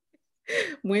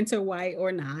 Winter white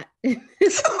or not.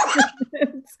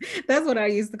 That's what I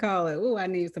used to call it. Oh, I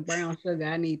need some brown sugar.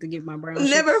 I need to get my brown sugar.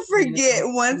 Never forget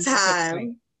one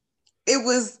time, it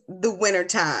was the winter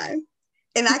time,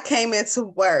 and I came into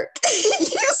work.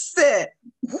 You said,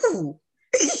 "Ooh,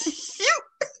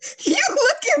 you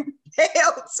looking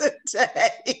pale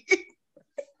today."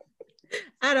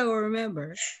 I don't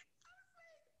remember.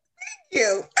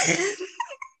 You.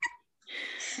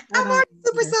 I'm already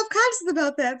super self-conscious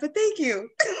about that, but thank you.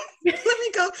 Let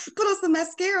me go put on some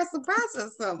mascara, some bronzer,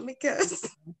 or something, because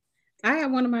I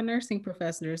had one of my nursing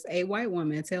professors, a white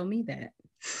woman, tell me that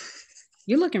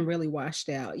you're looking really washed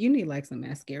out. You need like some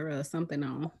mascara or something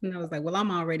on. And I was like, well,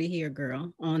 I'm already here,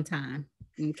 girl, on time.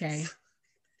 Okay.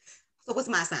 So what's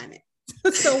my assignment?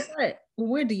 So what?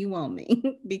 Where do you want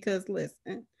me? Because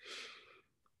listen.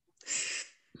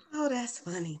 Oh, that's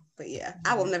funny. But yeah,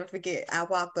 I will never forget. I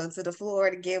walked onto the floor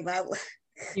to get my...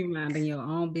 You minding your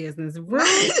own business.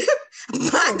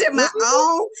 Minding my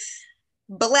own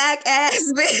black ass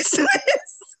business.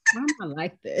 Why am I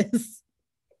like this?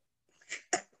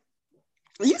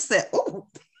 You said, "Oh."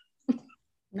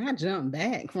 I jumped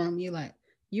back from you like,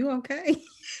 you okay?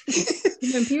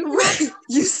 Right.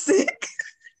 You sick?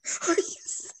 Are you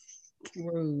sick?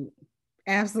 Rude.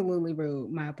 Absolutely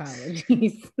rude. My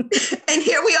apologies. And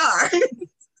here we are.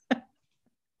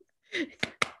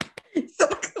 So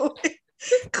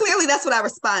clearly that's what I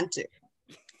respond to.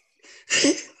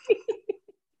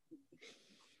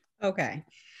 Okay.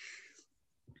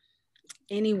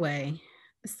 Anyway,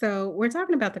 so we're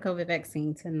talking about the COVID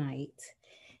vaccine tonight,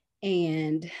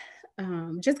 and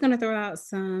just going to throw out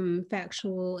some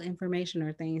factual information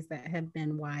or things that have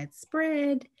been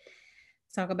widespread,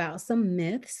 talk about some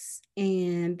myths,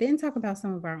 and then talk about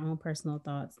some of our own personal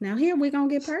thoughts. Now here we're going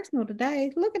to get personal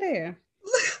today. Look at there.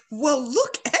 Well,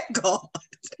 look at God.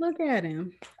 Look at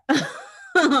him.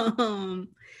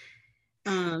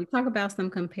 Talk about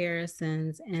some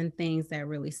comparisons and things that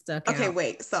really stuck out. Okay,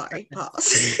 wait, sorry,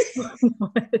 pause.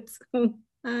 What?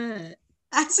 I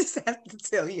just have to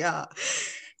tell y'all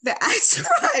that I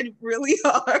tried really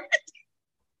hard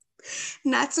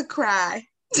not to cry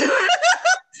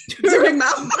during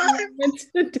my moment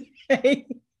today.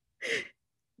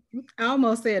 I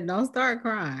almost said, don't start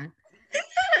crying.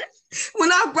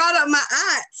 When I brought up my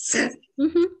aunts,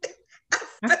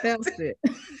 I felt it.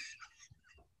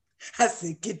 I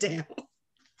said, get down.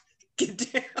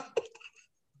 Get down.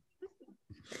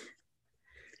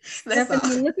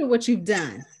 Stephanie, look at what you've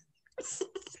done.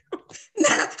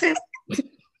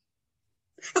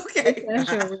 Okay.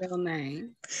 That's your real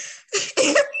name.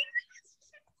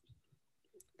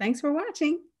 Thanks for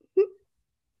watching.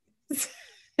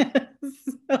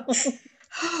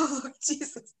 Oh,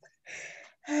 Jesus.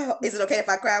 Oh, is it okay if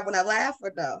I cry when I laugh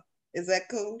or no? Is that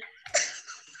cool?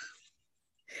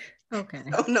 Okay. I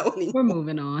don't know anymore. We're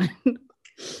moving on.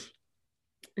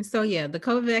 So yeah, the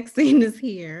COVID vaccine is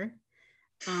here.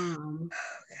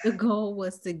 The goal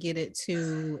was to get it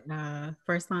to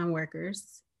first-line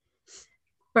workers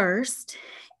first,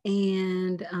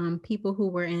 and people who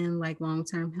were in like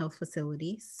long-term health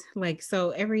facilities. Like,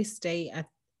 so every state,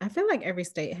 I feel like every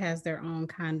state has their own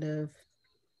kind of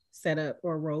setup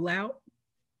or rollout.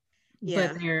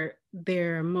 Yeah. But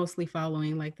they're mostly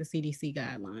following like the CDC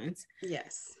guidelines.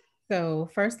 Yes. So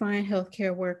first-line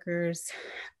healthcare workers,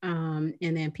 and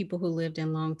then people who lived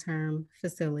in long-term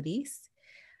facilities.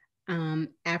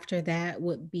 After that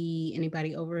would be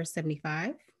anybody over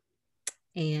 75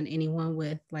 and anyone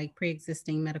with like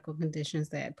pre-existing medical conditions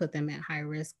that put them at high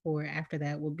risk. Or after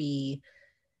that will be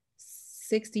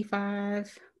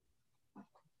 65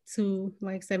 to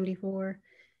like 74.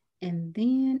 And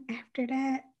then after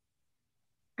that,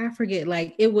 I forget,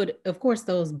 like it would, of course,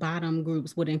 those bottom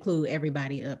groups would include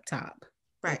everybody up top.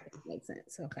 Right. That makes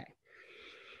sense. Okay.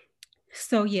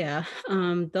 So yeah,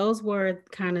 those were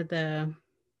kind of the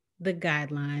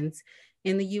guidelines.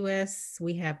 In the US,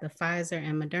 we have the Pfizer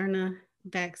and Moderna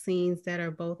vaccines that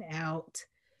are both out.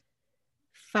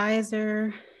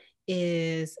 Pfizer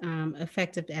is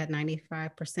effective at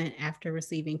 95% after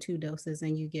receiving 2 doses,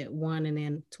 and you get one, and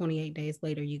then 28 days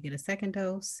later, you get a second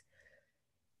dose.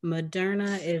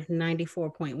 Moderna is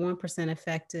 94.1%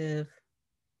 effective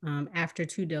after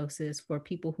 2 doses for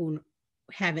people who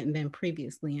haven't been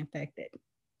previously infected.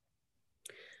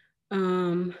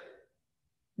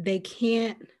 They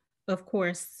can't, of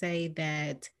course, say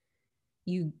that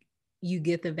you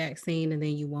get the vaccine and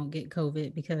then you won't get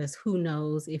COVID, because who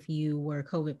knows if you were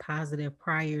COVID positive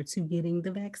prior to getting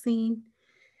the vaccine.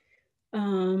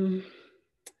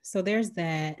 So there's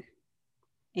that.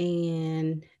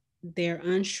 And they're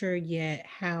unsure yet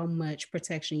how much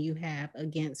protection you have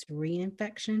against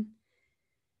reinfection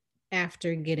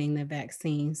after getting the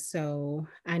vaccine. So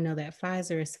I know that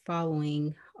Pfizer is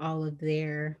following all of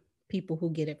their people who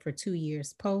get it for 2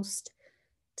 years post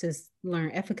to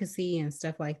learn efficacy and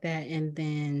stuff like that, and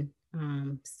then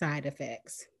side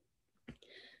effects.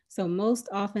 So most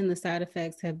often the side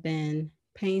effects have been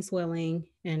pain, swelling,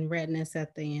 and redness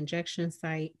at the injection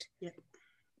site. Yep.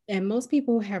 And most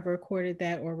people have recorded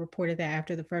that or reported that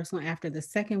after the first one. After the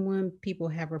second one, people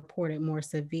have reported more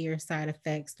severe side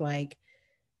effects like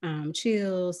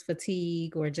chills,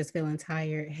 fatigue, or just feeling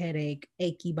tired, headache,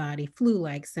 achy body,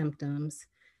 flu-like symptoms.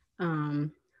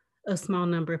 A small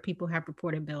number of people have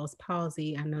reported Bell's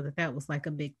palsy. I know that that was like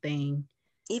a big thing.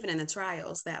 Even in the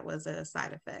trials, that was a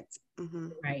side effect. Mm-hmm.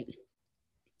 Right.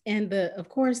 And of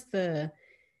course, the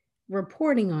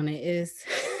reporting on it is,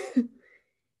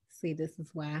 see, this is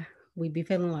why we be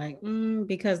feeling like,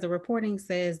 because the reporting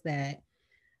says that,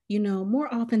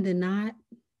 more often than not,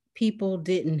 people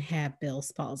didn't have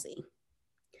Bell's palsy.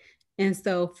 And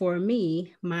so for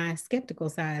me, my skeptical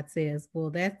side says,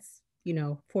 well, that's,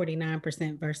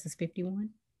 49% versus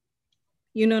 51.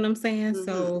 You know what I'm saying? Mm-hmm.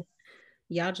 So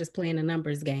y'all just playing a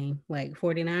numbers game. Like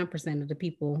 49% of the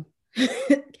people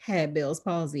had Bell's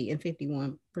palsy and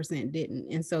 51%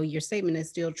 didn't. And so your statement is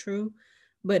still true,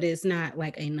 but it's not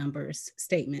like a numbers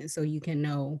statement. So you can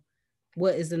know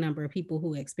what is the number of people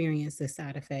who experienced this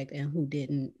side effect and who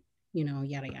didn't, yada,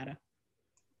 yada.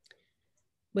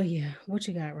 But yeah, what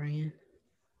you got, Ryan?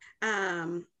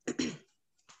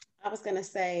 I was going to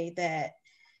say that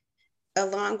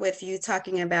along with you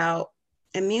talking about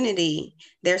immunity,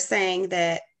 they're saying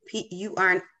that you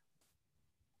aren't,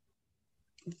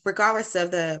 regardless of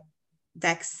the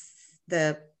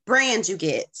brand you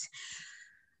get,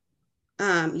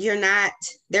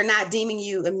 they're not deeming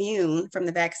you immune from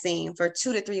the vaccine for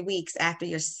 2 to 3 weeks after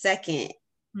your second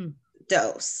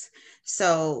dose.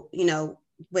 So,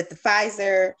 with the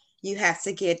Pfizer, you have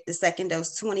to get the second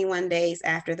dose 21 days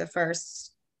after the first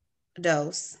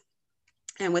dose.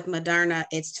 And with Moderna,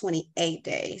 it's 28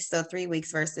 days. So 3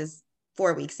 weeks versus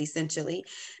 4 weeks, essentially,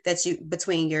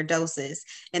 between your doses.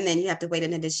 And then you have to wait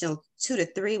an additional 2 to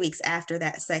 3 weeks after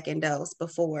that second dose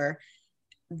before,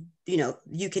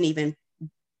 you can even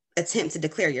attempt to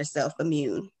declare yourself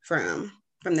immune from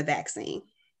the vaccine.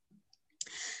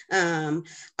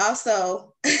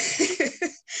 Also,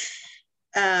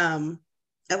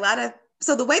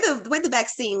 so the way the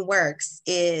vaccine works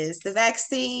is the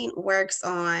vaccine works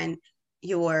on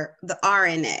the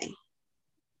RNA.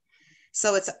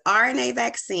 So it's an RNA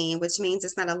vaccine, which means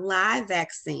it's not a live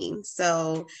vaccine.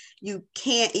 So you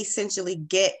can't essentially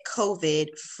get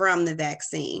COVID from the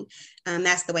vaccine.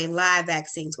 That's the way live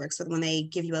vaccines work. So when they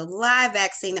give you a live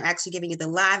vaccine, they're actually giving you the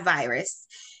live virus.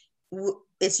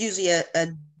 It's usually a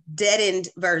deadened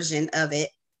version of it,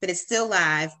 but it's still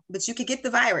live, but you could get the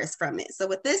virus from it. So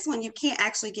with this one, you can't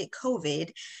actually get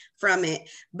COVID from it,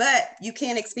 but you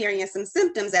can experience some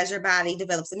symptoms as your body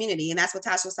develops immunity. And that's what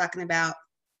Tasha was talking about.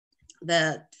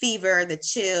 The fever, the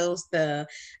chills, the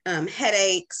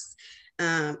headaches.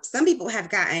 Some people have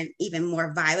gotten even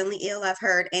more violently ill. I've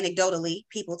heard anecdotally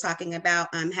people talking about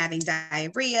having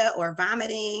diarrhea or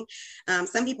vomiting.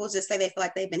 Some people just say they feel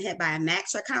like they've been hit by a Mack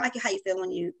truck, kind of like how you feel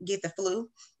when you get the flu.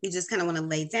 You just kind of want to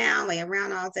lay down, lay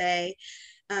around all day.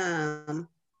 And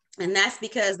that's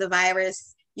because the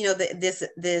virus,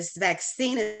 this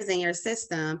vaccine is in your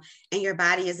system and your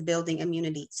body is building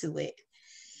immunity to it.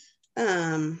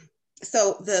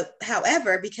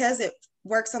 However, because it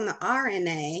works on the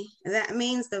RNA, that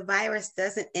means the virus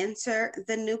doesn't enter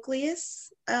the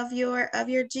nucleus of your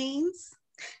genes,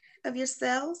 of your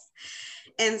cells.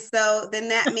 And so then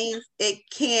that means it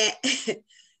can't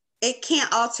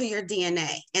alter your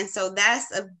DNA. And so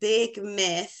that's a big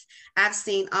myth. I've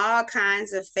seen all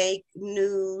kinds of fake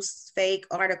news, fake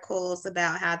articles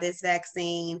about how this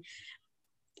vaccine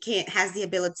has the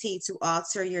ability to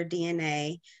alter your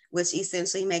DNA, which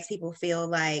essentially makes people feel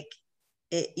like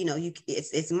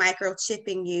it's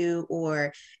microchipping you,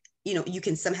 or you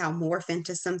can somehow morph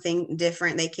into something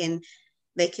different. They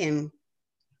can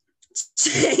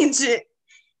change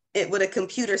it with a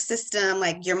computer system,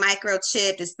 like your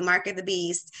microchip is the mark of the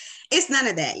beast. It's none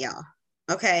of that, y'all.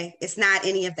 Okay, it's not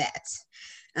any of that.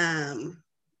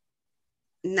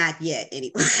 Not yet,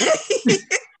 anyway.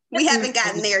 We haven't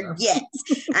gotten there yet.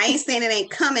 I ain't saying it ain't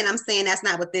coming. I'm saying that's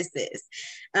not what this is.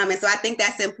 And so I think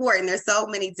that's important. There's so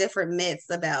many different myths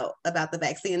about the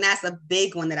vaccine. And that's a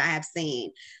big one that I have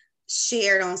seen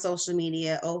shared on social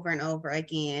media over and over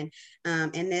again.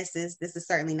 And this is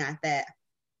certainly not that.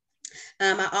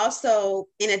 I also,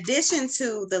 in addition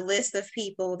to the list of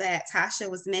people that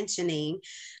Tasha was mentioning,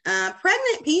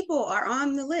 pregnant people are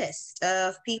on the list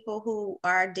of people who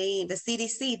are deemed, the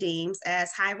CDC deems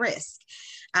as high risk.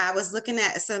 I was looking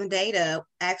at some data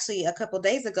actually a couple of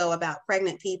days ago about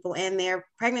pregnant people, and they're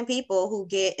pregnant people who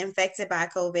get infected by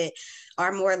COVID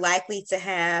are more likely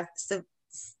to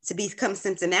become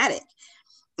symptomatic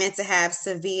and to have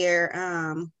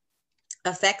severe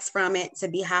effects from it, to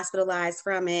be hospitalized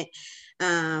from it,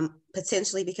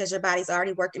 potentially because your body's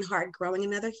already working hard growing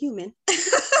another human.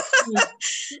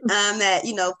 That,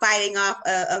 fighting off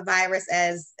a virus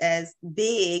as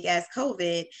big as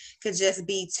COVID could just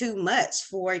be too much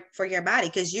for your body,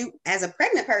 because you, as a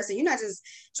pregnant person, you're not just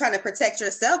trying to protect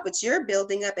yourself, but you're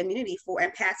building up immunity for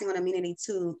and passing on immunity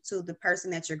to the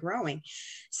person that you're growing.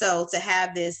 So to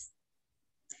have this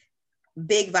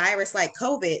big virus like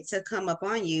COVID to come up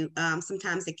on you,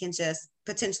 sometimes it can just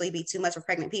potentially be too much for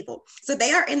pregnant people. So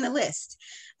they are in the list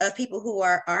of people who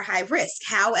are high risk.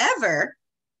 However,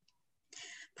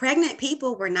 pregnant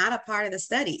people were not a part of the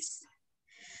studies.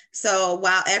 So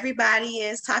while everybody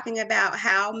is talking about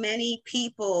how many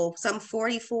people, some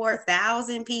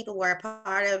 44,000 people were a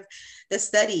part of the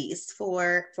studies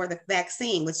for the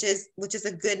vaccine, which is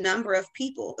a good number of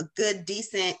people, a good,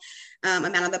 decent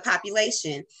amount of the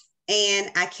population.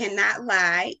 And I cannot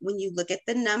lie, when you look at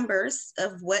the numbers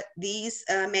of what these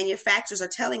manufacturers are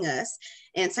telling us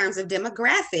in terms of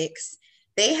demographics,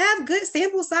 they have good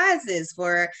sample sizes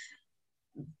for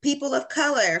people of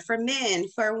color, for men,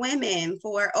 for women,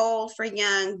 for old, for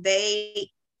young.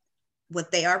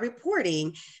 What they are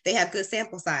reporting, they have good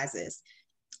sample sizes.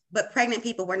 But pregnant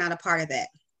people were not a part of that.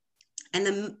 And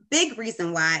the big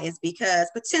reason why is because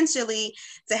potentially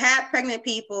to have pregnant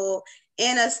people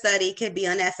in a study could be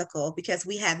unethical, because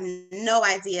we have no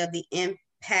idea of the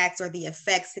impact or the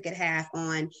effects it could have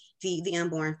on the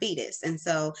unborn fetus. And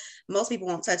so most people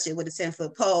won't touch it with a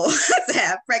 10-foot pole to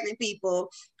have pregnant people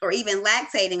or even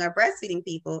lactating or breastfeeding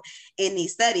people in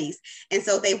these studies. And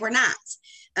so they were not.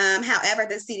 However,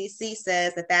 the CDC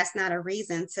says that that's not a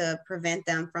reason to prevent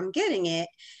them from getting it.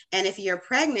 And if you're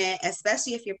pregnant,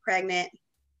 especially if you're pregnant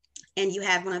and you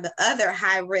have one of the other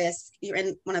high risk, you're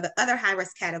in one of the other high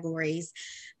risk categories,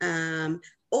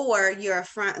 or you're a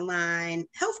frontline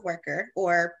health worker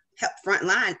or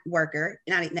frontline worker,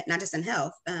 not just in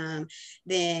health,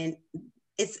 then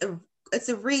it's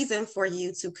a reason for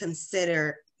you to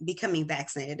consider becoming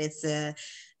vaccinated. It's a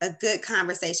good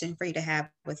conversation for you to have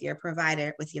with your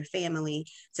provider, with your family,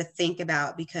 to think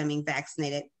about becoming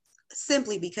vaccinated,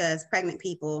 simply because pregnant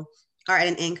people are at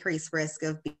an increased risk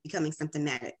of becoming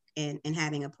symptomatic and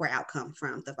having a poor outcome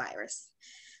from the virus.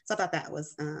 So I thought that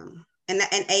was, and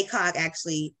ACOG,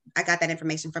 actually, I got that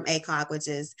information from ACOG, which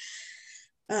is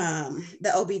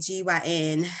the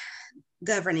OBGYN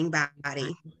governing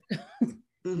body.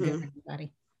 Governing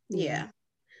body. Yeah.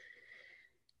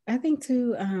 I think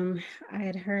too, I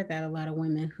had heard that a lot of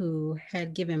women who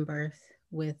had given birth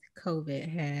with COVID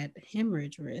had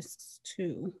hemorrhage risks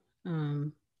too.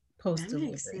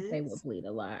 Post-delivery, they would bleed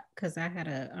a lot. Because I had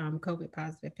a COVID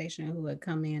positive patient who had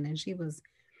come in, and she was,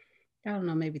 I don't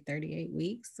know, maybe 38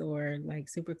 weeks or like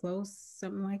super close,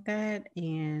 something like that.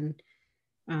 And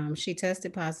she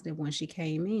tested positive when she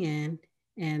came in,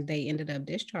 and they ended up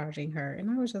discharging her. And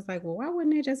I was just like, well, why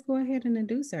wouldn't they just go ahead and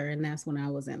induce her? And that's when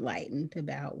I was enlightened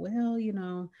about,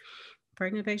 well,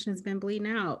 pregnant patients been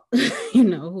bleeding out,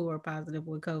 who are positive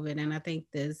with COVID. And I think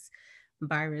this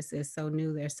virus is so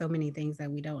new. There's so many things that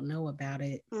we don't know about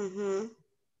it. Mm-hmm.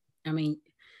 I mean,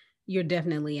 you're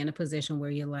definitely in a position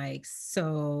where you're like,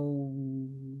 so,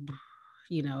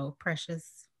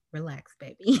 Precious, relax,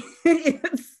 baby.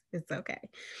 It's okay.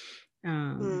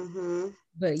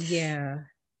 But yeah.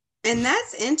 And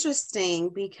that's interesting,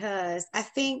 because I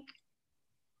think,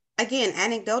 again,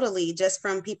 anecdotally, just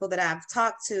from people that I've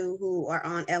talked to who are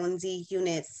on L&D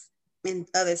units in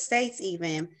other states,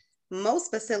 even,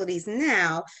 most facilities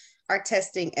now are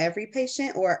testing every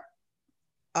patient or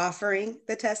offering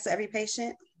the test to every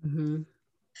patient. Mm-hmm.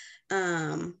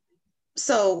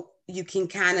 So you can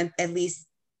kind of at least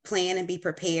plan and be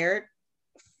prepared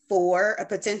for a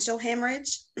potential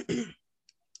hemorrhage.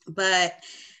 But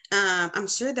I'm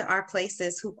sure there are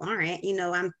places who aren't.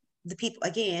 I'm the people,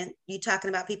 again, you talking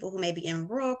about people who may be in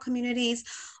rural communities,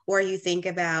 or you think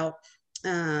about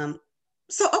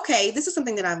okay, this is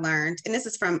something that I learned, and this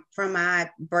is from my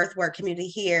birth work community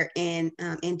here in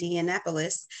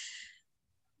Indianapolis.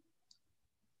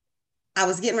 I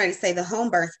was getting ready to say the home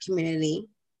birth community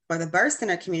or the birth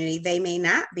center community, they may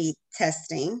not be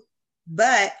testing,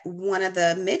 but one of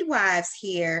the midwives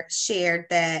here shared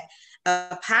that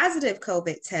a positive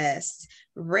COVID test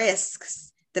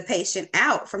risks the patient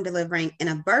out from delivering in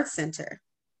a birth center.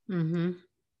 Mm-hmm.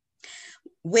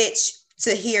 Which,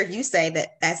 to hear you say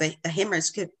that as a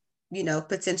hemorrhage could,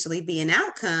 potentially be an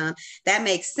outcome, that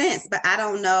makes sense. But I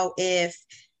don't know if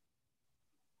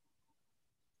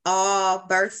all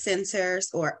birth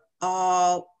centers or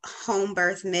all home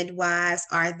birth midwives,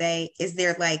 is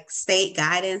there like state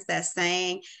guidance that's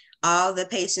saying all the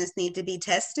patients need to be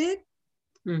tested?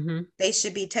 Mm-hmm. They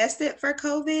should be tested for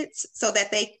COVID so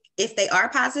that if they are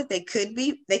positive, they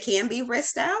can be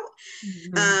risked out.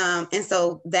 Mm-hmm. And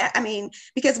so that,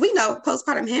 because we know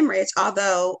postpartum hemorrhage,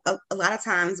 although a lot of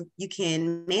times you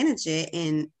can manage it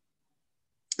and,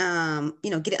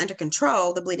 get it under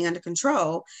control, the bleeding under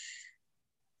control.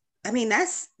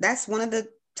 That's one of the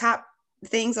top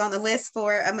things on the list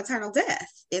for a maternal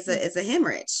death is a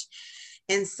hemorrhage.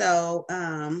 And so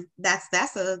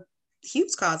that's a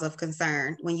huge cause of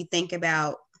concern when you think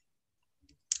about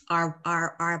our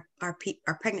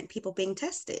pregnant people being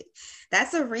tested.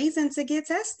 That's a reason to get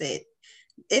tested,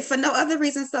 if for no other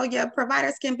reason, so your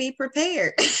providers can be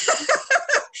prepared.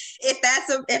 if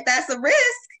that's a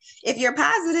risk, if you're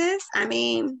positive,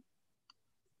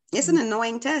 it's an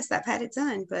annoying test. I've had it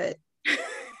done, but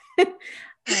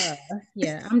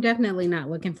yeah, I'm definitely not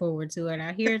looking forward to it.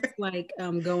 I hear it's like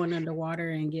going underwater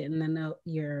and getting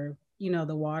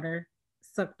the water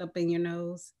sucked up in your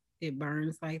nose. It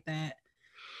burns like that.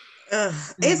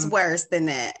 It's worse than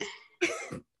that.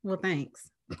 Well, thanks.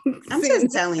 I'm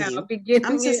just telling you.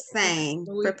 I'm just saying,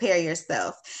 prepare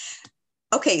yourself.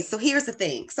 Okay, so here's the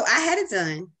thing. So I had it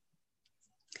done.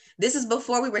 This is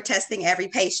before we were testing every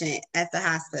patient at the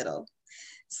hospital.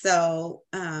 So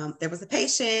there was a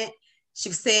patient. She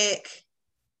was sick.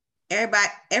 All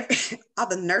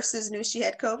the nurses knew she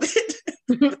had COVID.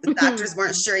 But the doctors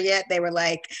weren't sure yet. They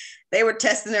were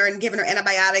testing her and giving her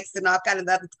antibiotics and all kind of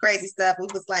other crazy stuff. We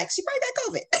was like, she probably got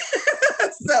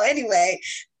COVID. So anyway,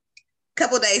 a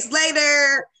couple of days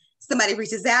later, somebody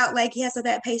reaches out like, yeah, so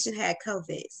that patient had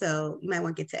COVID. So you might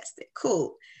want to get tested.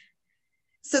 Cool.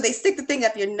 So they stick the thing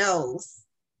up your nose.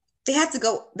 They have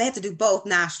to do both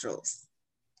nostrils.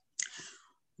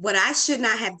 What I should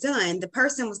not have done, the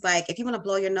person was like, if you want to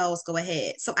blow your nose, go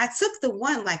ahead. So I took the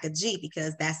one like a G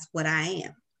because that's what I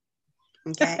am.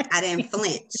 Okay. I didn't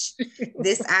flinch.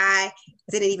 This eye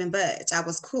didn't even budge. I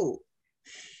was cool.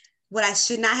 What I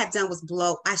should not have done was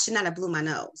I should not have blew my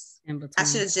nose. I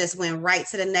should have just went right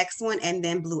to the next one and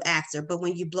then blew after. But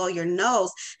when you blow your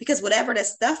nose, because whatever the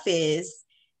stuff is,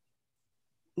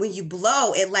 when you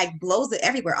blow, it like blows it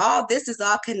everywhere. All this is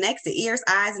all connected. Ears,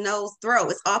 eyes, nose,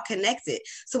 throat. It's all connected.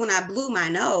 So when I blew my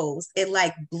nose, it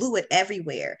like blew it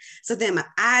everywhere. So then my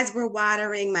eyes were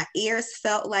watering. My ears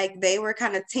felt like they were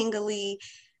kind of tingly.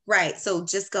 Right. So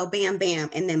just go bam, bam,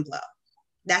 and then blow.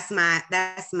 That's my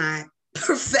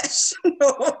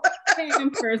professional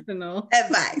and personal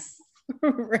advice.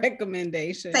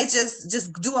 Recommendation. Say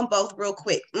just do them both real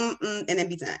quick. And then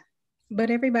be done. But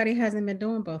everybody hasn't been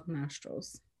doing both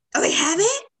nostrils. Oh, they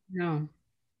haven't? No,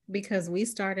 because we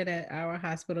started at our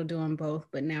hospital doing both,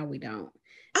 but now we don't.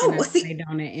 Oh, well, they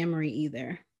don't at Emory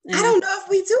either. And I don't know if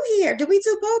we do here. Do we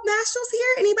do both nostrils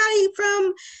here? Anybody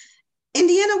from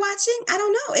Indiana watching? I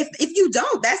don't know. If you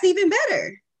don't, that's even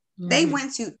better. Mm-hmm. They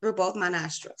went through both my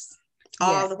nostrils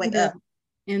all the way up.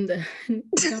 In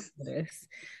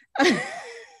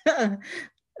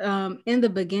the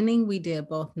beginning, we did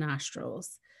both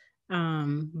nostrils.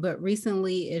 But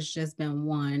recently it's just been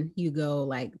one. You go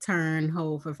like turn,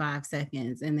 hold for 5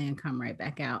 seconds, and then come right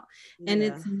back out. Yeah. And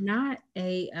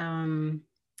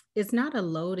it's not a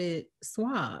loaded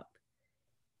swab.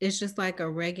 It's just like a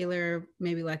regular,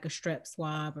 maybe like a strep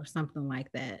swab or something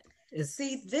like that.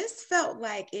 See, this felt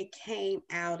like it came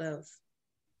out of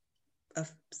a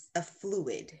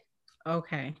fluid.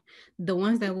 Okay. The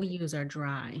ones that we use are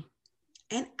dry.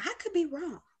 And I could be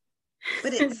wrong.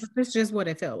 But it's just what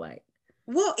it felt like.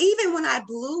 Well, even when I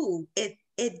blew, it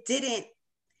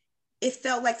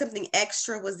felt like something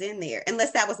extra was in there,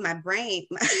 unless that was my brain,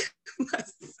 my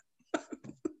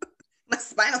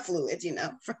spinal fluid,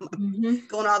 from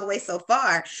going all the way so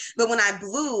far. But when I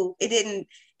blew, it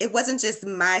wasn't just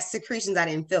my secretions. I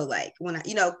didn't feel like when what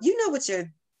what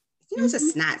your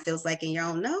snot feels like in your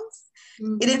own nose.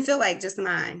 It didn't feel like just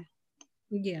mine.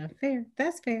 Yeah, fair.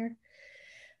 That's fair.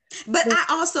 But I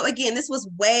also, again, this was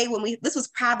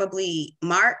probably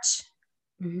March.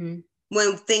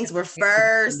 When things were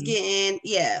first getting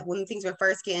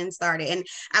started. And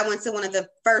I went to one of the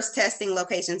first testing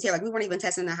locations here. Like, we weren't even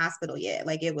testing in the hospital yet.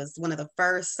 Like, it was one of the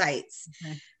first sites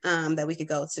that we could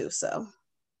go to. So.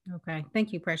 Okay.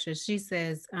 Thank you, Precious. She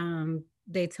says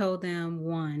they told them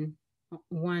one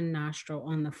nostril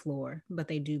on the floor, but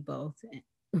they do both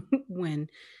when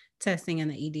testing in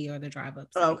the ED or the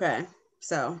drive-up site. Okay.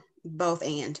 So both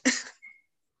and.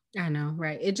 I know,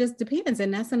 right? It just depends.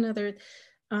 And that's another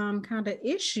kind of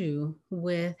issue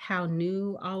with how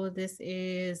new all of this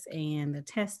is, and the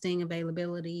testing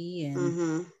availability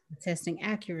and the testing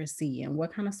accuracy, and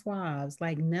what kind of swabs.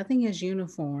 Like, nothing is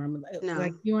uniform. No.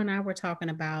 Like, you and I were talking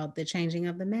about the changing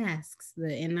of the masks, the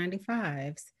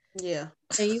N95s. Yeah.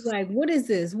 And you're like, what is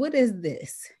this? What is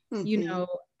this?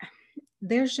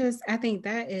 There's just, I think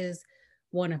that is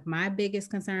one of my biggest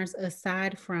concerns,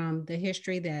 aside from the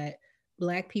history that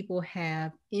Black people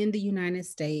have in the United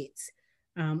States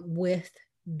with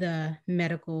the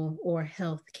medical or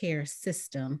healthcare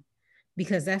system,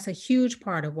 because that's a huge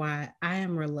part of why I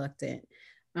am reluctant.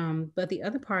 But the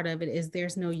other part of it is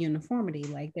there's no uniformity.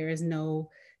 Like, there is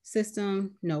no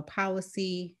system, no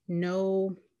policy,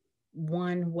 no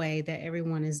one way that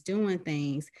everyone is doing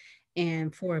things.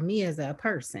 And for me as a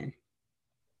person,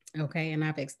 okay, and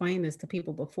I've explained this to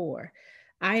people before,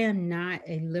 I am not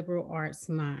a liberal arts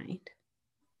mind.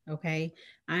 Okay,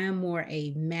 I am more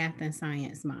a math and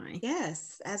science mind.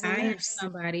 Yes, as a nurse. I am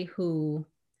somebody who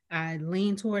I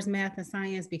lean towards math and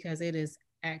science because it is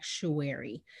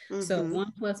actuary. So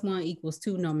 1 + 1 =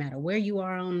 2, no matter where you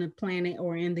are on the planet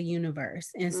or in the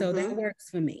universe. And so that works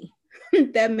for me.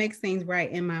 That makes things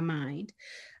right in my mind.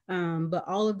 But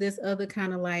all of this other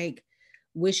kind of like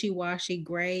wishy-washy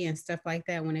gray and stuff like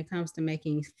that, when it comes to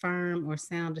making firm or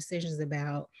sound decisions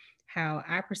about how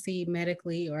I proceed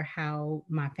medically or how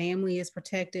my family is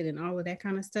protected and all of that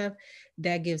kind of stuff,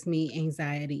 that gives me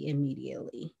anxiety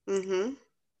immediately.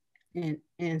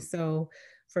 And so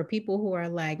for people who are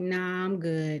like, nah, I'm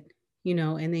good,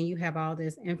 and then you have all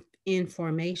this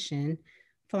information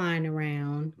flying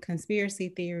around, conspiracy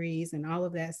theories and all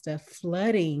of that stuff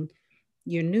flooding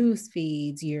your news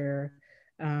feeds, your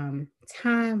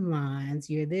timelines,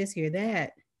 your this, your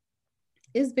that,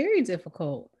 it's very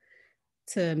difficult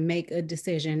to make a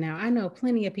decision. Now, I know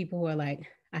plenty of people who are like,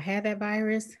 I had that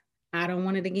virus, I don't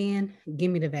want it again,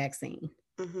 give me the vaccine.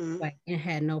 Like, and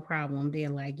had no problem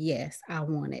being like, yes, I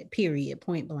want it, period,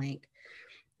 point blank.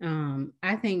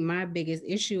 I think my biggest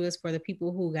issue is for the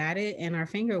people who got it and are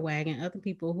finger wagging other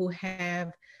people who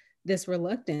have this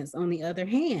reluctance on the other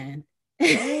hand.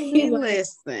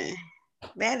 Listen,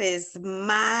 that is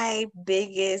my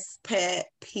biggest pet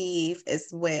peeve as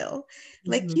well.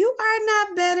 Like, you are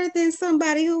not better than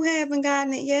somebody who haven't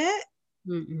gotten it yet.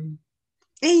 And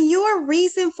your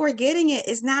reason for getting it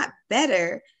is not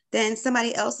better than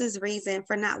somebody else's reason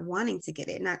for not wanting to get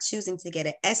it, not choosing to get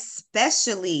it,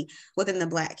 especially within the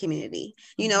Black community.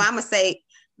 I'm going to say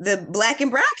the Black and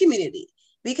brown community,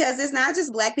 because it's not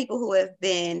just Black people who have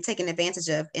been taken advantage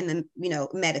of in the,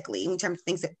 medically, in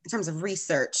terms of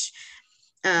research.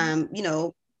 Black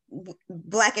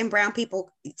and brown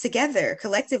people together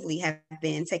collectively have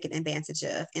been taken advantage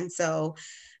of. And so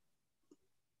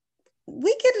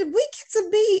we get to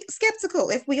be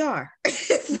skeptical if we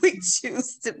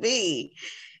choose to be.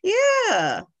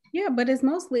 Yeah, but it's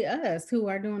mostly us who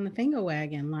are doing the finger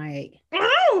wagging, like,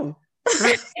 who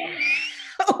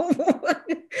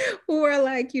are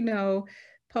like,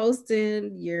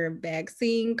 posting your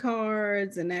vaccine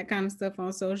cards and that kind of stuff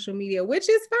on social media, which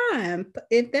is fine.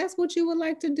 If that's what you would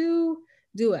like to do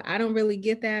it. I don't really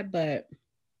get that, but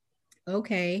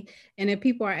okay. And if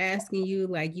people are asking you,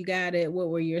 like, you got it, what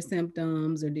were your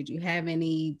symptoms, or did you have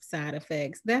any side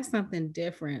effects? That's something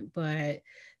different. But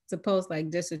to post like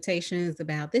dissertations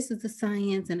about this is the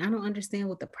science and I don't understand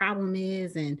what the problem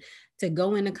is, and to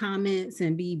go in the comments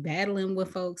and be battling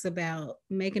with folks about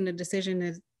making a decision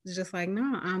that's just like,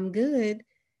 no, I'm good.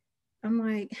 I'm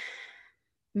like,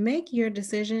 make your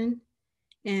decision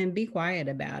and be quiet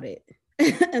about it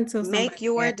until make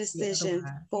your decision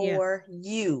for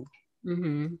you.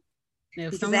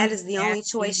 Because that is the only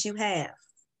choice you have.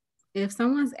 If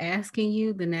someone's asking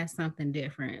you, then that's something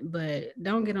different. But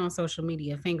don't get on social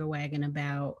media finger wagging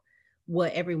about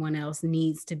what everyone else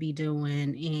needs to be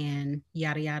doing and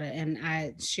yada yada. And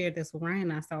I shared this with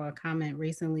Ryan. I saw a comment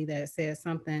recently that said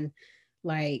something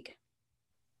like,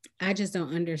 I just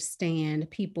don't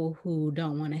understand people who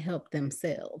don't want to help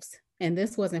themselves. And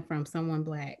this wasn't from someone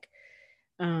Black.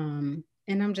 And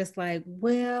I'm just like,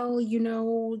 well,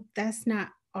 that's not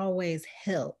always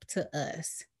help to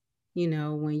us.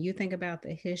 When you think about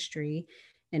the history,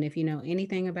 and if you know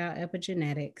anything about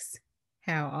epigenetics,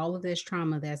 how all of this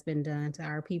trauma that's been done to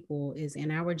our people is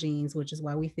in our genes, which is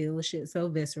why we feel the shit so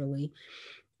viscerally.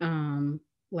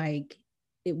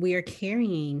 We are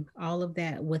carrying all of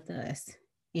that with us.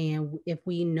 And if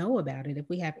we know about it, if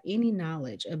we have any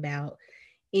knowledge about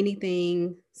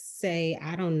anything, say,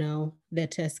 I don't know, the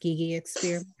Tuskegee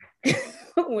experiment,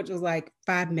 which was like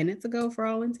 5 minutes ago for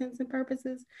all intents and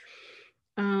purposes,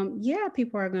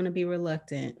 people are going to be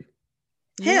reluctant.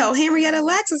 Hell, Henrietta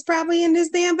Lacks is probably in this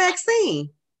damn vaccine.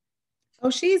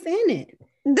 Oh, she's in it.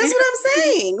 That's what I'm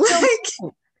saying.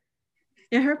 Like,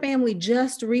 and her family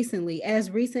just recently,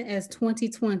 as recent as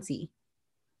 2020,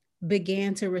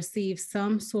 began to receive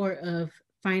some sort of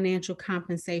financial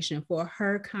compensation for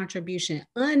her contribution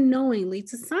unknowingly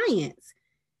to science,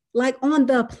 like on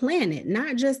the planet,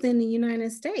 not just in the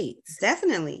United States.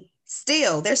 Definitely.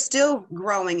 They're still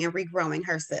growing and regrowing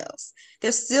her cells.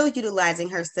 They're still utilizing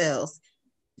her cells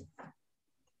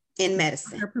in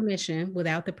medicine. Her permission,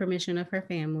 without the permission of her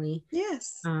family.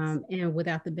 Yes. And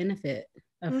without the benefit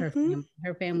of her family.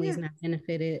 Her family is not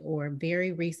benefited, or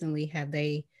very recently have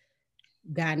they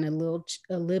gotten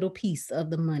a little piece of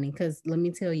the money. Because let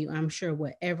me tell you, I'm sure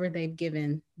whatever they've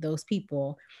given those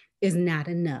people is not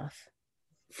enough.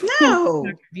 No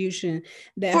contribution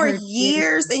that for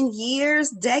years and years,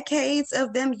 decades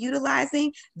of them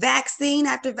utilizing vaccine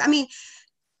after. I mean,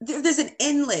 there's an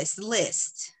endless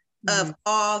list of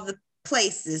all the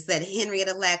places that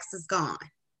Henrietta Lacks has gone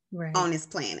on this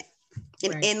planet.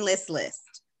 An endless list.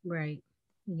 Right.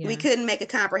 Yeah. We couldn't make a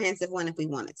comprehensive one if we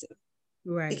wanted to.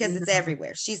 Right. Because it's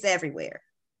everywhere. She's everywhere.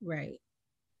 Right.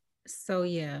 So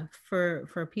yeah,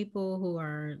 for people who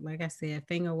are, like I said,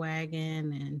 finger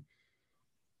wagging and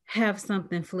have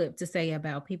something flipped to say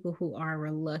about people who are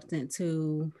reluctant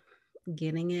to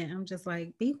getting it, I'm just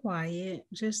like, be quiet.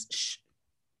 Just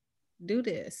do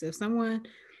this. If someone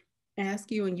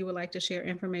asks you and you would like to share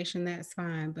information, that's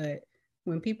fine. But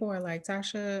when people are like,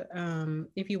 Tasha,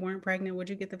 if you weren't pregnant, would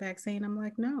you get the vaccine? I'm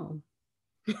like, no,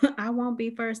 I won't be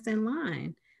first in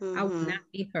line. I will not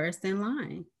be first in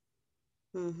line.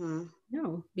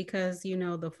 No, because,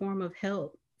 the form of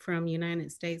help from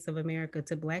United States of America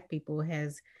to Black people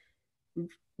has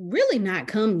really not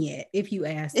come yet, if you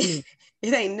ask me.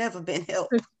 It ain't never been help.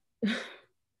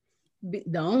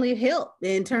 The only help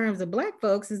in terms of Black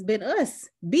folks has been us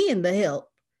being the help.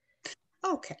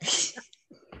 Okay.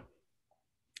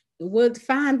 We'll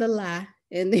find the lie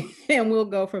and we'll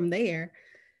go from there.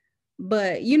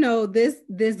 But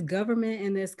this government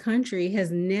in this country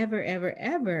has never, ever,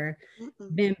 ever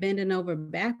been bending over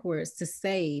backwards to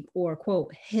save or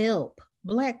quote help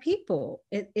Black people.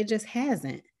 It just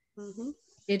hasn't.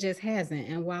 It just hasn't.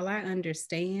 And while I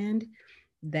understand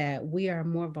that we are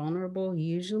more vulnerable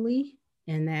usually,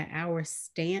 and that our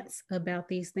stance about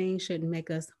these things shouldn't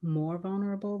make us more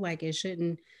vulnerable, like it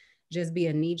shouldn't just be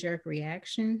a knee-jerk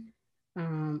reaction.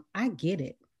 I get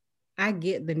it. I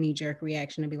get the knee-jerk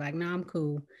reaction to be like, no, I'm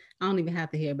cool. I don't even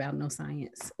have to hear about no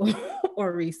science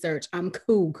or research. I'm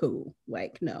cool.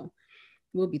 Like, no,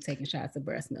 we'll be taking shots of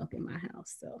breast milk in my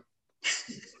house. So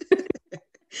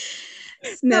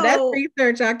now that's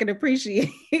research I can appreciate.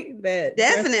 That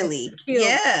definitely,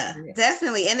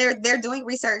 definitely. And they're doing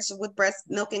research with breast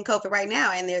milk and COVID right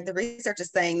now, and the research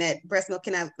is saying that breast milk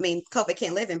COVID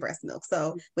can't live in breast milk.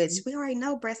 So, which we already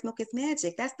know, breast milk is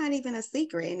magic. That's not even a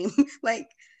secret anymore. Like,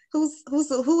 who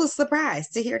was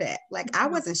surprised to hear that? Like, I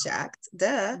wasn't shocked.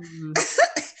 Duh.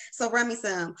 So run me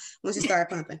some once you start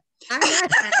pumping.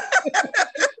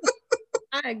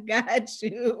 I got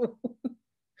you.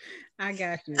 I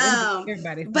got you.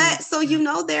 Everybody. But so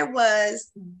there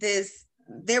was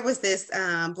this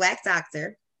Black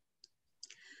doctor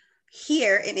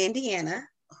here in Indiana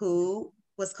who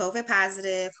was COVID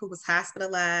positive, who was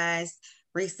hospitalized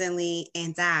recently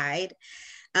and died.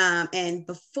 And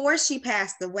before she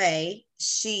passed away,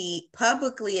 she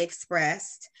publicly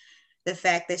expressed the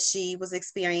fact that she was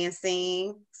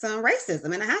experiencing some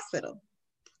racism in a hospital.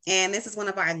 And this is one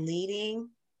of our leading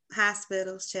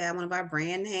hospitals, Chad, one of our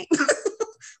brand name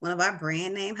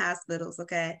hospitals,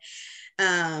 okay,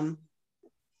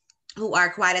 who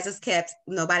are quiet as it's kept.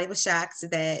 Nobody was shocked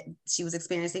that she was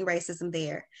experiencing racism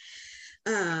there.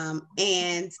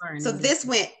 And so this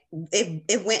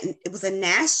it was a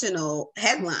national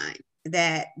headline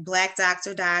that Black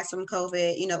doctor dies from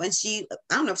COVID, and I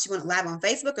don't know if she went live on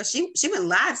Facebook or she went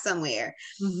live somewhere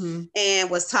and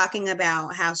was talking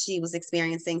about how she was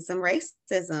experiencing some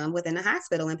racism within the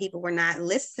hospital and people were not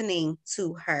listening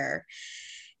to her.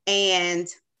 And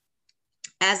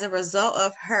as a result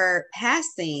of her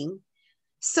passing,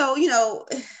 so,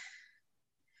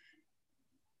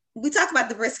 we talk about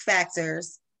the risk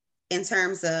factors in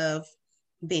terms of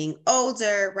being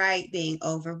older, right? Being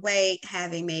overweight,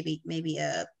 having maybe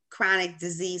a chronic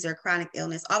disease or chronic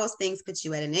illness. All those things put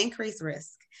you at an increased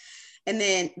risk. And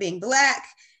then being Black,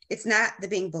 it's not the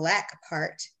being Black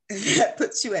part that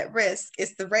puts you at risk.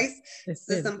 It's the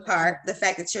racism part, the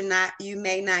fact that you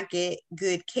may not get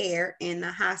good care in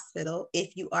the hospital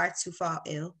if you are to fall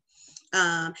ill.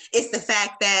 It's the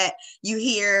fact that you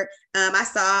hear, I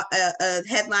saw a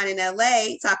headline in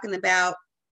LA talking about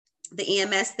the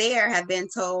EMS there have been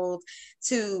told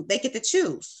they get to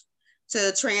choose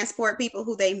to transport people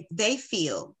who they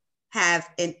feel have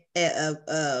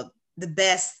the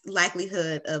best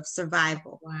likelihood of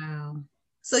survival. Wow.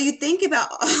 So you think about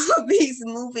all of these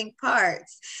moving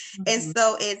parts. And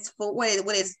so it's for what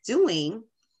it's doing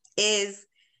is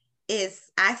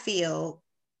I feel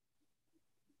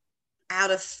out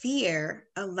of fear,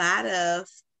 a lot of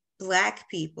Black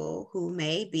people who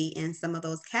may be in some of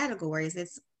those categories,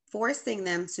 it's forcing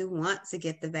them to want to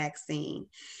get the vaccine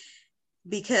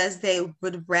because they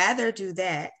would rather do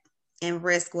that and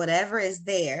risk whatever is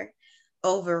there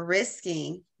over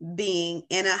risking being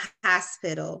in a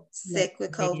hospital sick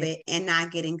with COVID and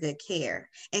not getting good care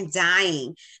and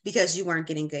dying because you weren't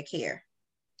getting good care.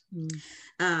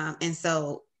 And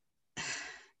so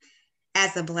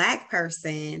as a Black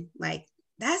person, like,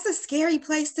 that's a scary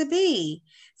place to be,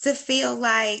 to feel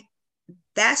like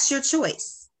that's your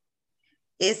choice.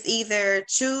 It's either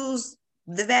choose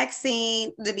the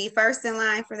vaccine to be first in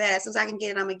line for that. As soon as I can get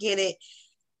it, I'm going to get it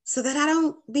so that I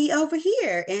don't be over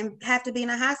here and have to be in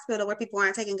a hospital where people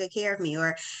aren't taking good care of me,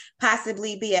 or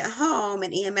possibly be at home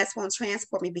and EMS won't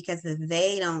transport me because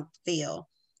they don't feel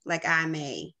like I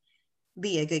may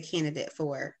be a good candidate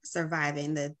for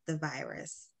surviving the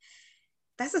virus.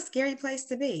 That's a scary place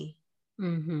to be.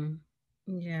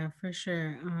 Yeah, for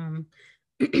sure.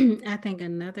 I think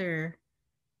another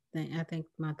thing, I think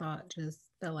my thought just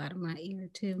fell out of my ear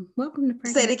too. Welcome to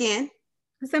pregnancy. Say it again.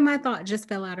 I said my thought just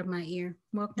fell out of my ear.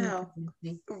 Welcome to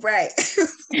pregnancy. Right.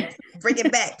 Bring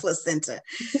it back, placenta.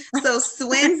 So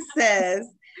Swin says,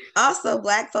 also,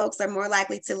 Black folks are more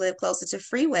likely to live closer to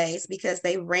freeways because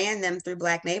they ran them through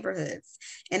Black neighborhoods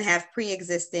and have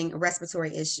pre-existing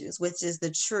respiratory issues, which is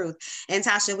the truth. And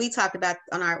Tasha, we talked about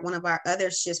on one of our other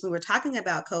shifts, we were talking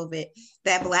about COVID,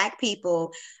 that Black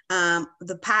people,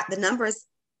 the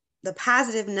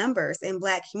positive numbers in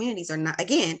Black communities are not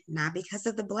because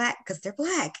of because they're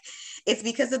Black. It's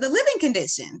because of the living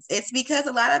conditions. It's because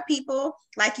a lot of people,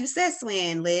 like you said,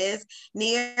 Swin, live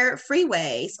near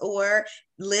freeways or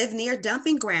live near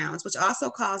dumping grounds, which also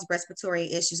cause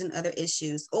respiratory issues and other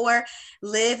issues, or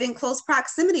live in close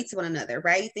proximity to one another,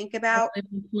 right? You think about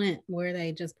Flint, where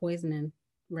they just poisoning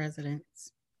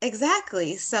residents.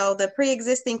 Exactly. So the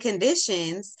pre-existing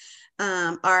conditions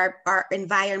are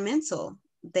environmental.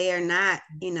 They are not,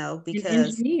 because and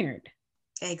engineered.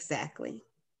 Exactly.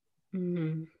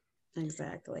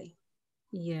 Exactly.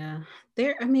 Yeah.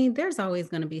 There's always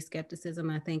going to be skepticism,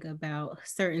 I think, about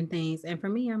certain things. And for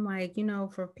me, I'm like,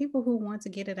 for people who want to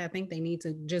get it, I think they need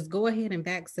to just go ahead and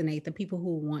vaccinate the people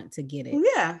who want to get it.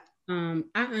 Yeah. I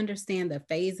understand the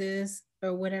phases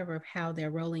or whatever of how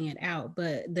they're rolling it out,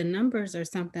 but the numbers are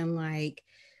something like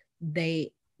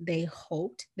they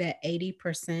hoped that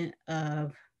 80%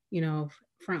 of,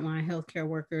 frontline healthcare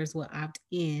workers will opt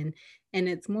in, and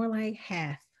it's more like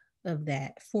half of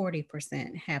that,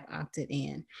 40% have opted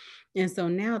in. And so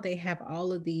now they have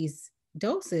all of these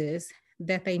doses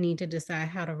that they need to decide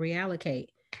how to reallocate.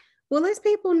 Well, it's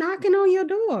people knocking on your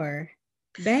door,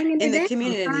 banging in it the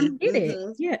community, trying to get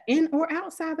it. Yeah, in or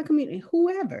outside the community,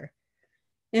 whoever.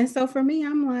 And so for me,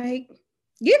 I'm like,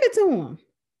 give it to them.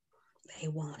 They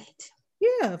want it.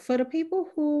 Yeah, for the people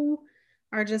who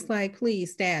are just like,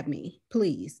 please stab me,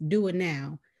 please do it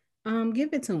now. Give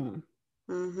it to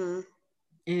them.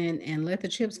 And let the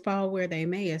chips fall where they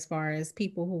may, as far as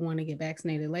people who want to get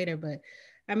vaccinated later. But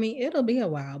it'll be a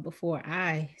while before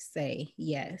I say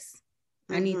yes.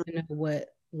 I need to know what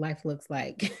life looks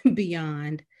like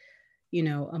beyond,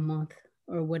 a month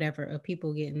or whatever of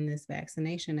people getting this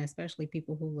vaccination, especially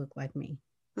people who look like me.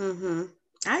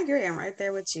 I agree. I'm right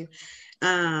there with you.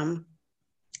 I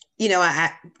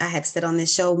have said on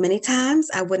this show many times,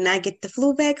 I would not get the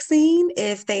flu vaccine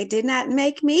if they did not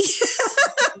make me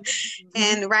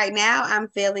And right now I'm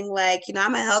feeling like,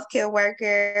 I'm a healthcare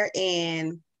worker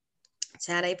and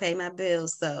child, they pay my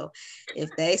bills. So if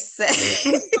they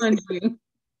say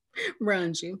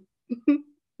runs you.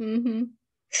 Mm-hmm.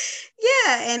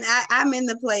 Yeah, and I'm in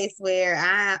the place where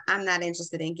I'm not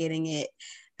interested in getting it.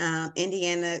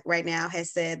 Indiana right now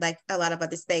has said, like a lot of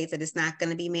other states, that it's not going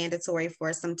to be mandatory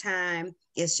for some time.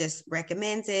 It's just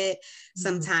recommended.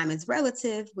 Sometime it's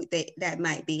relative. That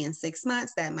might be in 6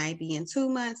 months. That might be in 2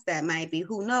 months. That might be,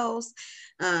 who knows.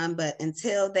 But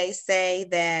until they say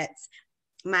that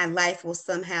my life will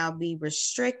somehow be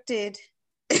restricted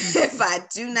if I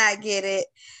do not get it,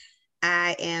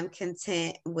 I am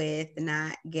content with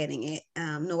not getting it,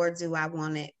 nor do I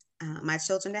want it, my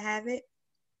children to have it.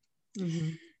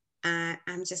 Mm-hmm.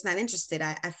 I'm just not interested.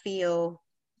 I feel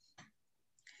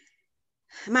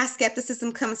my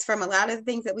skepticism comes from a lot of the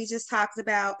things that we just talked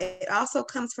about. It also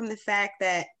comes from the fact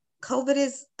that COVID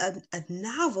is a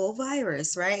novel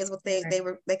virus, right? Is what they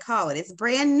call it. It's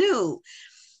brand new.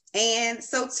 And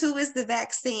so too is the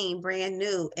vaccine, brand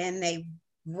new. And they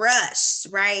rushed,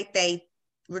 right? They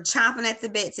were chomping at the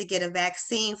bit to get a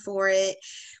vaccine for it,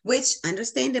 which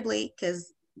understandably,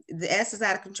 because the S is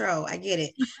out of control. I get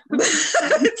it.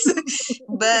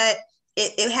 But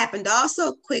it happened all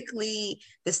so quickly.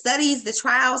 The studies, the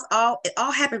trials, it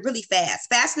all happened really fast,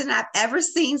 faster than I've ever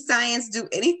seen science do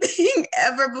anything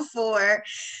ever before.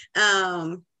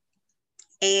 And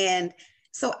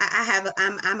so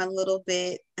I'm a little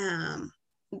bit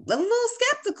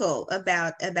skeptical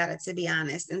about it, to be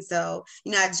honest. And so,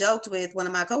 I joked with one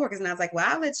of my coworkers and I was like, well,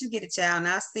 I'll let you get a child and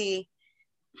I'll see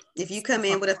if you come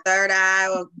in with a third eye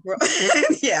or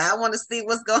I want to see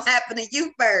what's going to happen to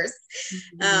you first.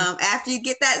 After you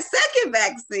get that second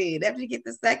vaccine, after you get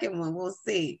the second one, we'll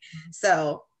see.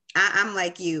 So I'm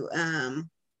like you.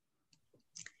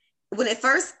 When it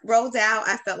first rolled out,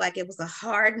 I felt like it was a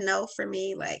hard no for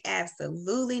me. Like,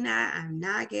 absolutely not. I'm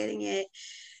not getting it.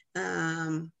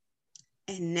 And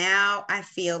now I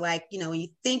feel like, when you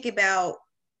think about,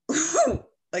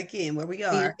 again, where we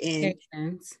are in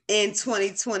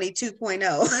 2020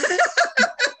 2.0,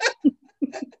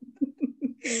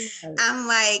 I'm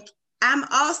like, I'm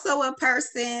also a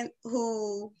person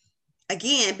who,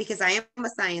 again, because I am a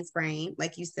science brain,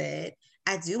 like you said,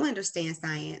 I do understand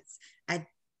science. I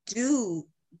do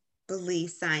believe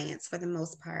science for the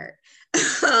most part.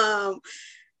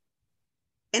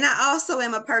 And I also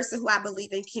am a person who I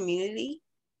believe in community.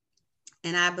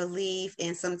 And I believe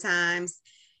in, sometimes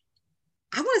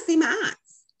I want to see my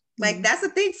aunts. Like, that's a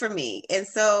thing for me. And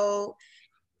so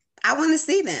I want to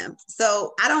see them.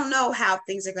 So I don't know how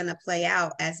things are going to play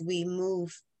out as we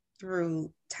move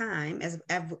through time, as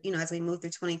we move through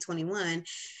 2021.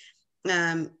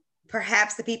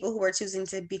 Perhaps the people who are choosing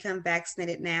to become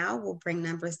vaccinated now will bring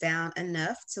numbers down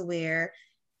enough to where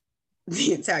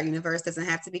the entire universe doesn't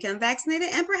have to become vaccinated,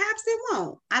 and perhaps it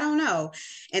won't. I don't know.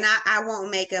 And I won't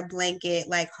make a blanket,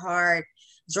 like, hard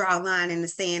draw a line in the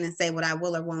sand and say what I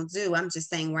will or won't do. I'm just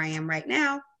saying where I am right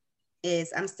now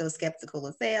is I'm still skeptical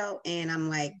as hell, and I'm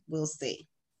like, we'll see.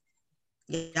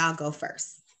 Y'all go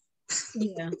first.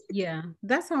 Yeah,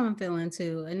 that's how I'm feeling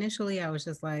too. Initially I was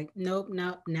just like, nope,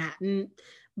 not.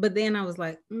 But then I was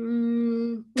like,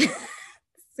 see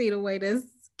the way this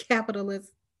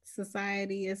capitalist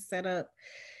society is set up,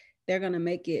 they're gonna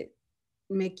make you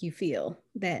feel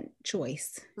that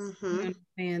choice.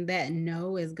 And that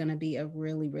no is gonna be a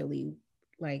really, really,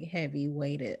 like, heavy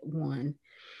weighted one.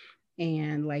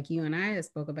 And like you and I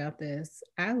spoke about this,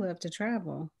 I love to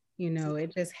travel.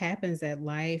 It just happens that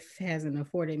life hasn't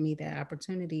afforded me that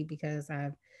opportunity because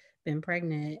I've been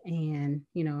pregnant and,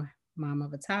 mom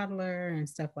of a toddler and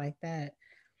stuff like that.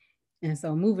 And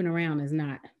so moving around is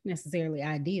not necessarily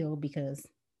ideal because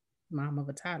mom of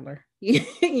a toddler, Right.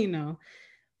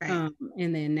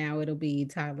 And then now it'll be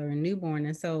toddler and newborn.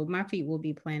 And so my feet will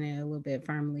be planted a little bit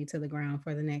firmly to the ground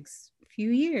for the next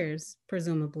few years,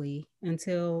 presumably,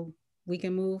 until we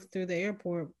can move through the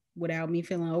airport without me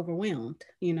feeling overwhelmed,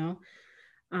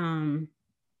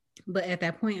 But at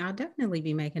that point, I'll definitely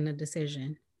be making a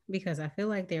decision because I feel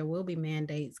like there will be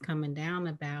mandates coming down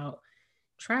about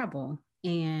travel.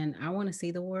 And I want to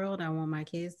see the world. I want my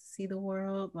kids to see the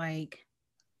world. Like,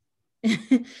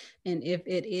 and if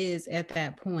it is at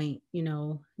that point,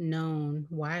 known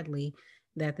widely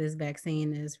that this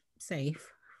vaccine is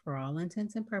safe for all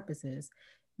intents and purposes,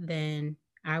 then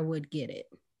I would get it.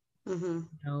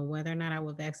 Whether or not I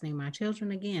would vaccinate my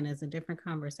children, again, is a different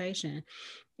conversation.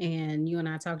 And you and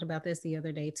I talked about this the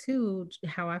other day too,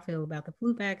 how I feel about the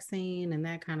flu vaccine and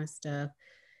that kind of stuff.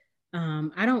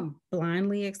 I don't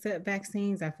blindly accept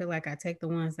vaccines. I feel like I take the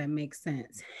ones that make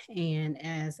sense. And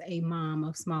as a mom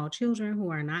of small children who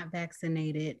are not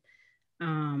vaccinated,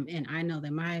 and I know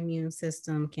that my immune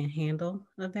system can handle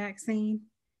a vaccine,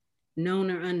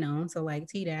 known or unknown. So like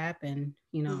Tdap and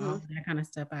all of that kind of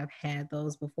stuff. I've had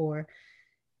those before.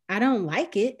 I don't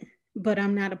like it, but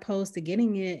I'm not opposed to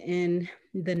getting it in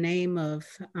the name of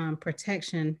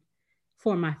protection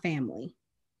for my family.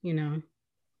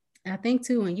 I think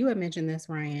too, and you had mentioned this,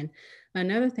 Ryan,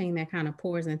 another thing that kind of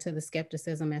pours into the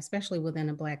skepticism, especially within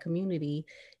the Black community,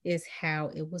 is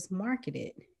how it was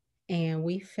marketed. And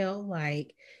we felt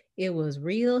like it was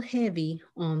real heavy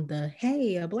on the,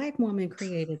 hey, a Black woman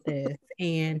created this.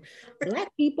 And Black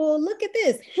people, look at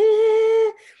this.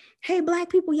 Hey, Black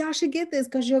people, y'all should get this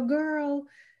because your girl,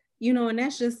 and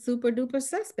that's just super duper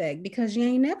suspect because you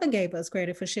ain't never gave us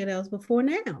credit for shit else before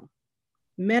now,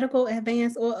 medical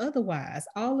advance or otherwise.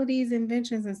 All of these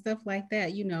inventions and stuff like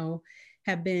that,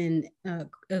 have been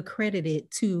accredited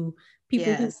to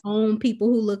people who own people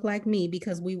who look like me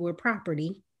because we were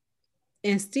property,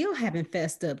 and still haven't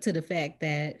fessed up to the fact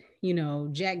that,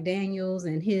 Jack Daniels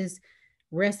and his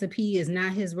recipe is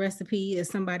not his recipe, is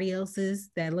somebody else's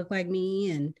that look like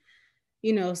me. And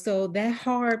so that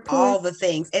hard all the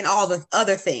things and all the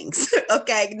other things.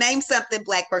 Okay, name something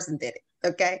Black person did it.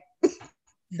 Okay,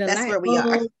 that's where we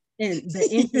are. And the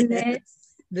internet,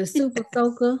 the super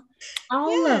soaker,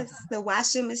 all of them. The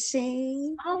washing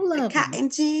machine, all of the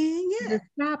cotton gin, the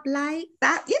stoplight,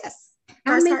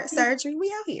 first heart surgery.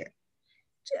 We out here,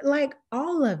 like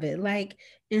all of it. Like,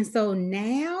 and so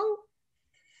now's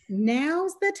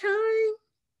the time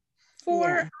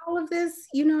for all of this.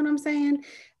 You know what I'm saying?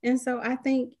 And so I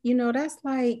think, that's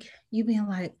like you being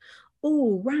like,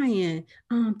 oh, Ryan,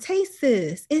 taste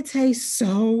this. It tastes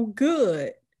so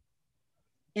good.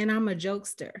 And I'm a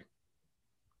jokester.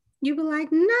 You be like,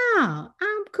 nah,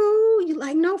 I'm cool. You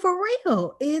like, no, for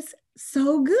real. It's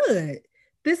so good.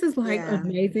 This is like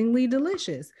amazingly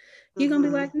delicious. You're going to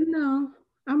be like, no,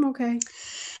 I'm okay. And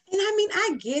I mean,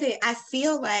 I get it. I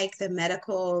feel like the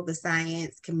medical, the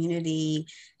science community,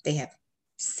 they have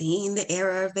seen the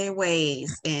error of their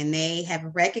ways, and they have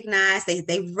recognized,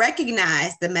 they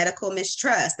recognize the medical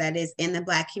mistrust that is in the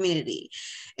Black community.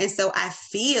 And so I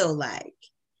feel like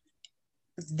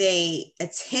they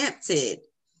attempted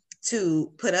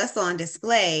to put us on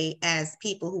display as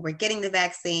people who were getting the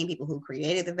vaccine, people who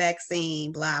created the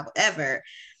vaccine, blah, whatever,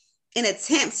 in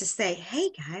attempts to say, hey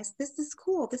guys, this is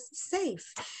cool, this is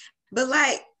safe. But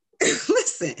like,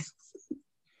 listen,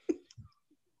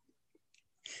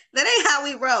 that ain't how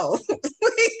we roll.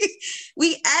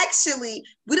 we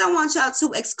don't want y'all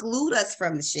to exclude us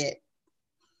from the shit,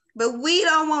 but we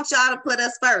don't want y'all to put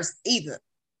us first either.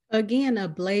 Again, a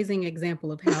blazing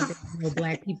example of how there are no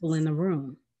Black people in the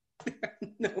room.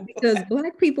 Because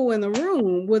Black people in the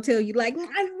room will tell you like, nah,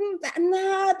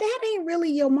 that ain't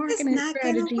really your marketing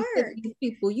strategy for these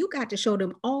people. You got to show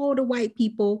them all the white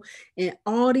people in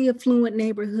all the affluent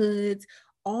neighborhoods,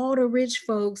 all the rich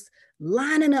folks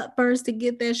lining up first to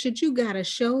get that shit. You got to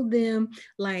show them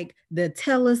like the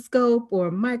telescope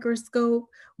or microscope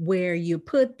where you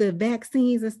put the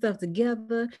vaccines and stuff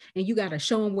together, and you got to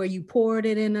show them where you poured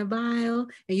it in a vial,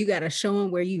 and you got to show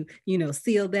them where you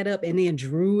sealed that up and then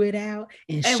drew it out.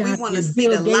 And we want to see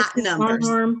the lot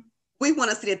numbers. We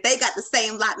want to see that they got the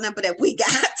same lot number that we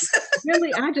got.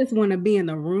 Really, I just want to be in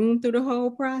the room through the whole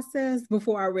process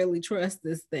before I really trust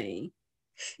this thing.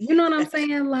 You know what I'm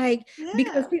saying? Like,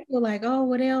 because people are like, oh,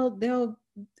 well, they'll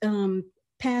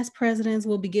past presidents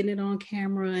will be getting it on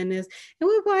camera and this. And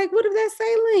we're like, what if that's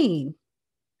saline?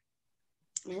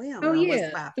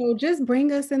 So just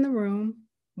bring us in the room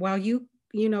while you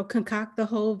concoct the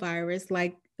whole virus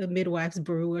like the midwife's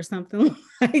brew or something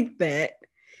like that.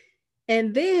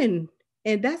 And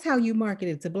that's how you market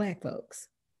it to Black folks.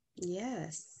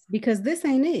 Yes. Because this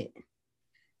ain't it.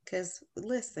 Because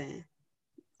listen,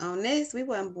 on this, we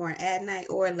wasn't born at night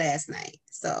or last night.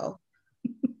 So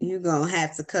you're going to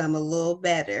have to come a little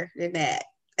better than that.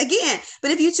 Again, but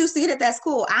if you choose to get it, that's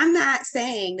cool. I'm not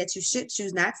saying that you should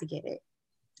choose not to get it.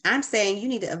 I'm saying you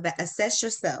need to assess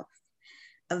yourself,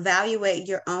 evaluate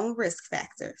your own risk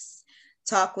factors,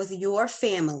 talk with your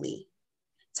family,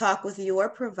 talk with your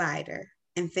provider,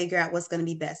 and figure out what's going to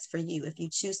be best for you. If you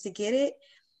choose to get it,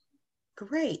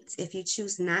 great. If you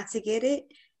choose not to get it,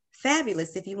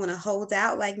 fabulous. If you want to hold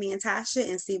out like me and Tasha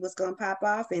and see what's going to pop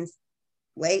off and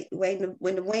wait in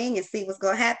the wing and see what's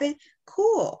going to happen,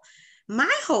 cool.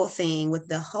 My whole thing with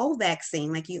the whole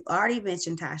vaccine, like you already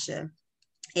mentioned, Tasha,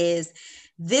 is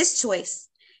this choice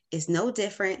is no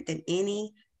different than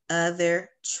any other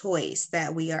choice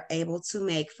that we are able to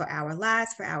make for our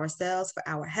lives, for ourselves, for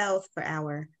our health, for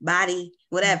our body,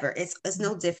 whatever. It's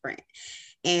no different.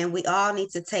 And we all need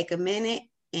to take a minute,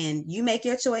 and you make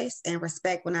your choice and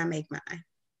respect when I make mine.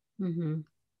 Mm-hmm.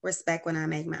 Respect when I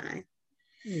make mine.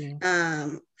 Yeah.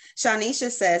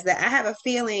 Shanisha says that I have a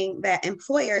feeling that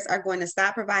employers are going to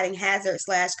stop providing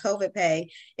hazard/COVID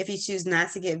pay if you choose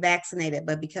not to get vaccinated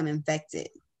but become infected.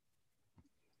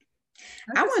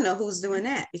 I want to know who's doing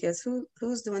that, because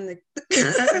who's doing the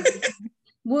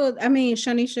Well, I mean,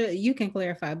 Shanisha, you can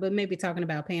clarify, but maybe talking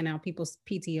about paying out people's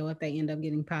PTO if they end up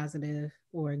getting positive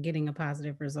or getting a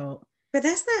positive result. But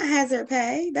that's not hazard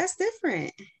pay. That's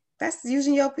different. That's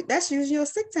using your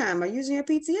sick time or using your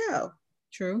PTO.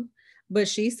 True. But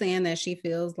she's saying that she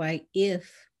feels like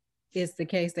if it's the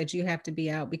case that you have to be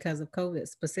out because of COVID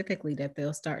specifically, that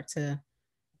they'll start to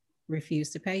refuse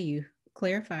to pay you.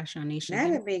 Clarify, Shanisha.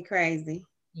 That'd be crazy.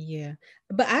 Yeah.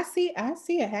 But I see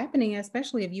it happening,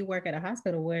 especially if you work at a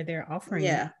hospital where they're offering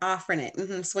offering it.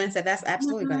 Mm-hmm. Swin said that's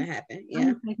absolutely going to happen. Yeah. I'm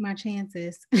going to take my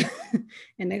chances.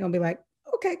 And they're going to be like,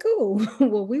 okay, cool.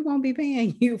 Well, we won't be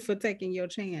paying you for taking your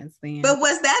chance then. But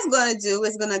what that's going to do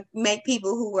is going to make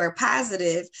people who are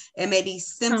positive and maybe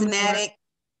symptomatic,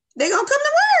 they're going to come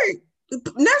to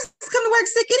work. Nurses come to work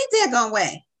sick any daggone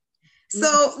way.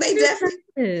 So they definitely,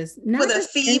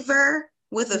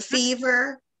 with a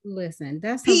fever. Listen,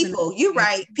 that's people. You're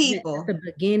right. People. At the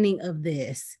beginning of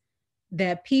this,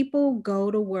 that people go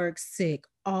to work sick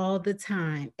all the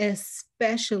time,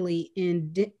 especially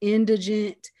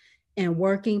indigent and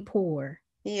working poor.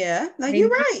 Yeah, no, you're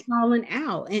right. Falling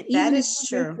out, and that is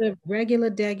true. The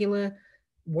regular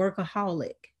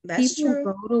workaholic. That's people true.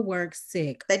 Go to work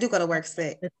sick. They do go to work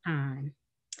sick. All the time.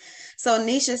 So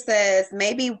Nisha says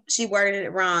maybe she worded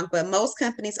it wrong, but most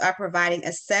companies are providing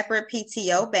a separate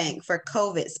PTO bank for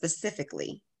COVID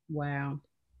specifically. Wow.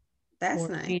 That's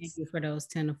nice. Paying you for those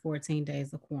 10 to 14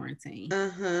 days of quarantine.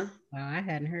 Uh-huh. Wow, I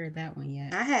hadn't heard that one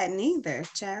yet. I hadn't either,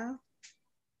 child.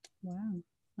 Wow.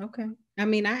 Okay. I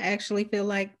mean, I actually feel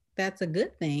like that's a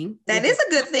good thing. That is a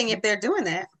good thing if they're doing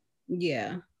that.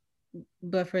 Yeah.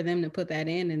 But for them to put that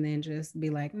in and then just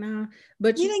be like, nah,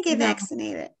 but you didn't get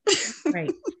vaccinated.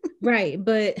 Right.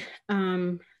 But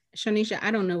Shanisha, I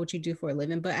don't know what you do for a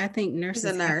living, but I think nurses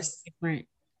She's a nurse. Different.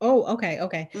 Oh, okay.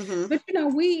 Mm-hmm. But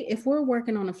if we're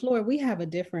working on the floor, we have a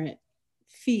different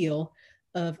feel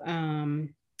of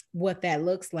what that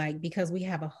looks like because we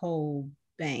have a whole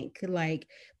bank.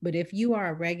 But if you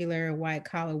are a regular white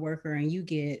collar worker and you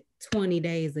get 20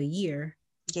 days a year,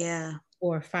 yeah,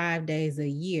 or 5 days a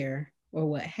year, or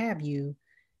what have you,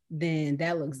 then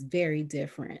that looks very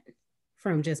different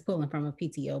from just pulling from a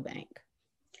PTO bank.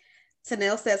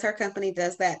 Tanil says her company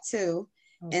does that too.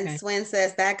 Okay. And Swin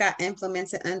says that got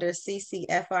implemented under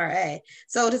CCFRA.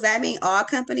 So does that mean all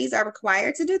companies are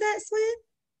required to do that, Swin?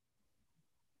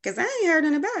 Because I ain't heard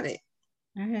nothing about it.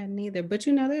 I hadn't either, but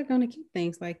they're going to keep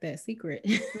things like that secret.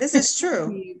 This is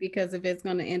true. Because if it's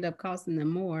going to end up costing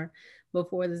them more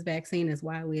before this vaccine is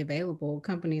widely available,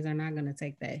 companies are not going to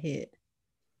take that hit.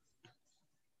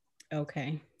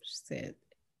 Okay,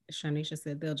 Shanisha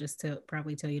said they'll just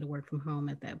probably tell you to work from home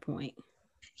at that point.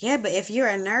 Yeah, but if you're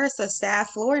a nurse, a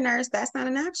staff floor nurse, that's not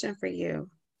an option for you.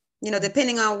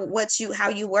 Depending on how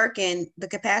you work and the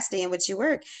capacity in which you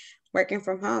work, working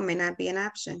from home may not be an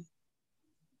option.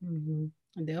 Mm-hmm.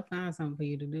 And they'll find something for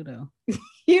you to do though.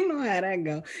 You know how that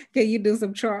go. Can you do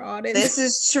some chart audits? This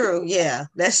is true. Yeah,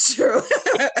 that's true.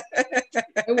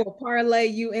 It will parlay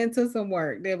you into some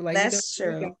work. They'll be like, that's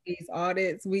true. These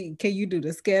audits, can you do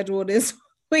the schedule this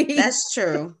week? That's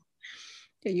true.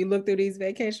 Can you look through these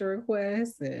vacation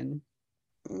requests? And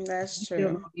that's true.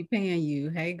 They'll be paying you.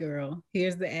 Hey girl,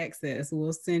 here's the access.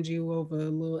 We'll send you over a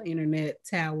little internet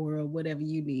tower or whatever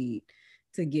you need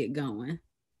to get going.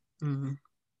 Mm-hmm.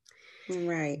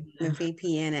 Right. The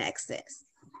VPN access.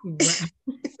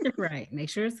 Right. Make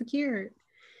sure it's secured.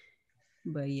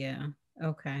 But yeah.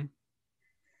 Okay.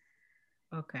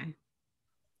 Okay.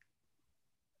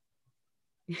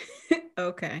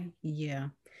 Yeah.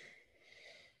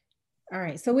 All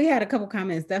right. So we had a couple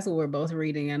comments. That's what we're both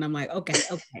reading. And I'm like, okay.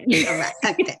 All right.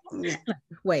 Okay.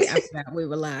 Wait, I forgot we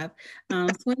were live.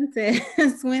 Swin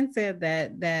said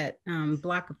that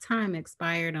block of time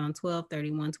expired on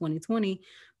 12/31/2020,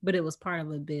 but it was part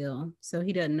of a bill. So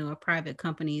he doesn't know if private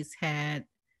companies had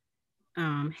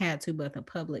to, but the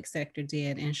public sector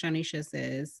did. And Shanisha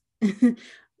says,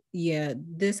 yeah,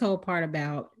 this whole part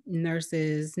about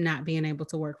nurses not being able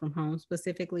to work from home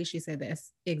specifically, she said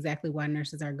that's exactly why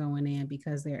nurses are going in,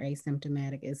 because they're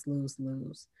asymptomatic. It's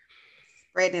lose-lose.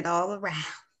 Spreading it all around.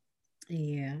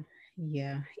 Yeah.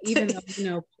 Yeah. Even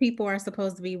though, people are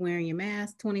supposed to be wearing your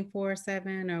mask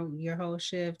 24/7 or your whole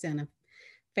shift and a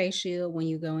face shield when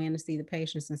you go in to see the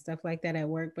patients and stuff like that at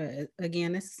work. But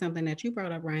again, this is something that you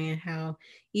brought up, Ryan, how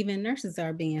even nurses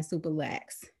are being super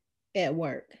lax at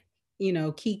work,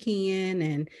 kikiing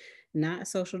and not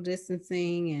social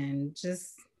distancing and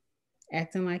just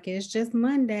acting like it's just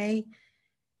Monday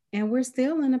and we're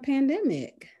still in a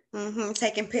pandemic.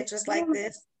 Taking pictures like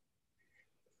this.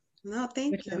 No,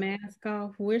 thank With you. the mask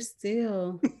off, we're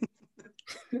still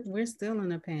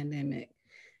in a pandemic.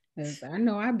 Because I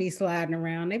know I'd be sliding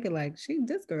around. They'd be like,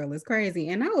 this girl is crazy.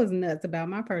 And I was nuts about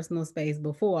my personal space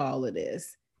before all of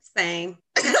this. Same.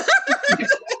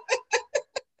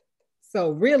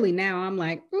 So really now I'm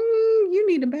like, you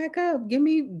need to back up. Give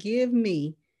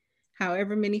me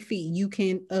however many feet you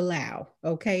can allow.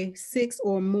 Okay. 6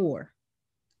 or more.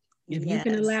 If you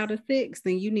can allow the 6,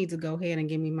 then you need to go ahead and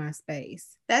give me my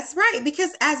space. That's right.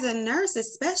 Because as a nurse,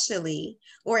 especially,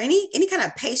 or any kind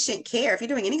of patient care, if you're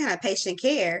doing any kind of patient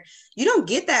care, you don't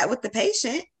get that with the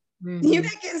patient. You're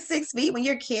not getting 6 feet when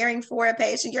you're caring for a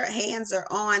patient. Your hands are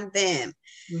on them.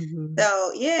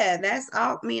 So yeah, that's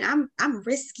all. I mean, I'm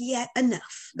risky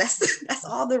enough. That's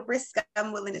all the risk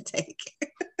I'm willing to take.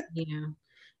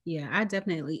 Yeah, I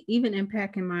definitely, even in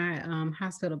packing my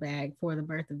hospital bag for the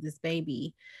birth of this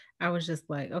baby, I was just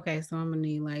like, okay, so I'm gonna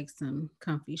need like some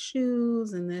comfy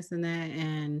shoes and this and that.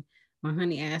 And my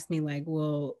honey asked me like,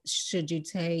 well, should you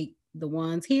take the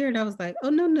ones here? And I was like,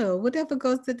 oh no, whatever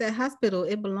goes to the hospital,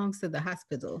 it belongs to the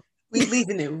hospital. We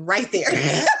leaving it right there.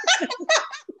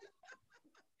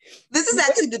 This is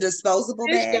actually the disposable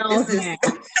bag. I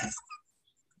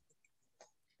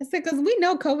said, because we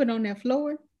know COVID on that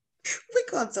floor. We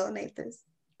gonna donate this.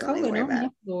 COVID on that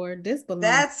floor. This belongs.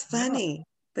 That's funny.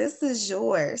 This is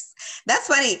yours. That's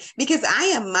funny because I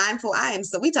am mindful.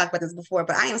 We talked about this before,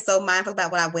 but I am so mindful about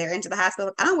what I wear into the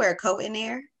hospital. I don't wear a coat in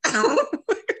there.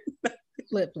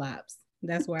 Flip-flops.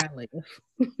 That's where I live.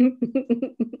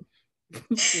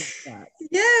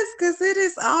 Yes, because it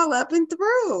is all up and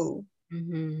through.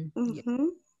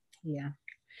 Yeah.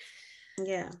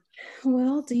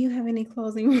 Well, do you have any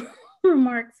closing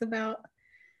remarks about?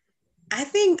 I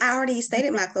think I already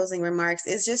stated my closing remarks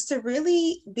is just to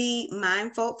really be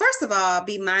mindful. First of all,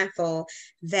 be mindful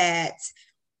that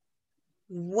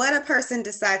what a person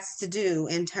decides to do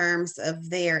in terms of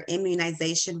their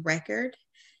immunization record,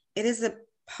 it is a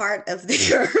part of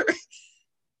their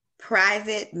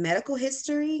private medical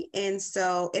history. And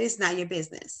so it is not your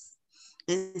business.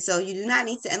 And so you do not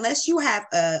need to, unless you have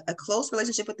a close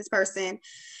relationship with this person,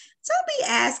 don't be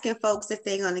asking folks if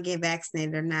they're going to get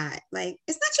vaccinated or not. Like,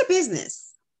 it's not your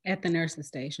business. At the nurse's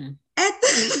station. At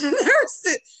the nurse,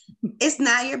 it's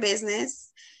not your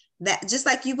business. That just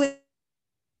like you would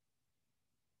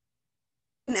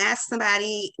ask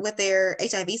somebody what their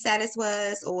HIV status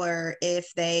was, or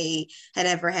if they had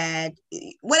ever had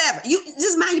whatever. You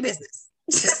just mind your business.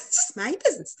 Just mind your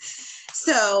business.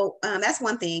 So that's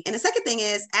one thing. And the second thing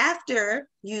is, after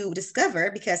you discover,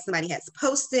 because somebody has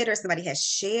posted or somebody has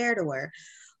shared or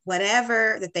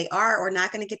whatever, that they are or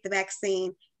not going to get the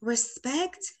vaccine,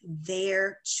 respect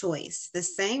their choice. The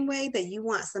same way that you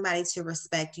want somebody to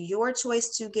respect your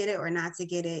choice to get it or not to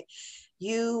get it,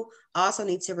 you also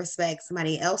need to respect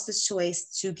somebody else's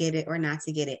choice to get it or not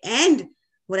to get it. And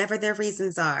whatever their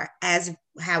reasons are, if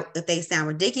they sound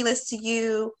ridiculous to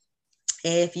you,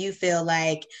 if you feel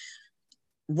like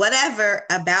whatever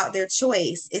about their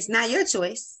choice, it's not your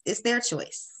choice, it's their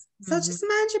choice. So just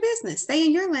mind your business, stay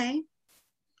in your lane,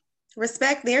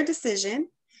 respect their decision.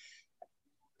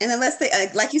 And unless they,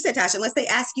 like you said, Tasha, unless they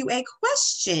ask you a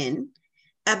question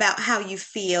about how you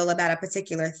feel about a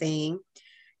particular thing,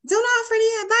 don't offer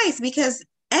any advice, because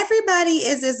everybody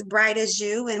is as bright as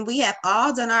you, and we have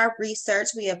all done our research.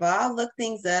 We have all looked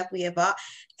things up.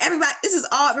 This is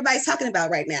all everybody's talking about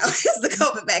right now is the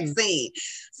COVID vaccine.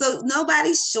 So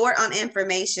nobody's short on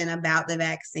information about the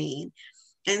vaccine.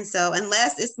 And so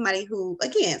unless it's somebody who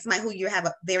you have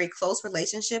a very close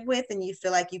relationship with, and you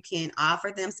feel like you can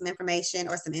offer them some information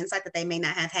or some insight that they may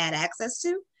not have had access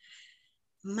to,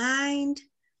 mind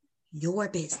your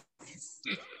business.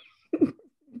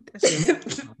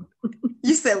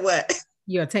 You said what?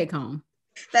 Your take home.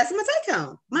 That's my take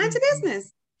home. Mind your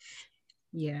business.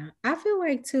 Yeah. I feel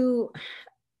like too,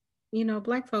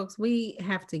 Black folks, we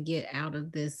have to get out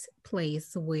of this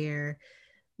place where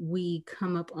we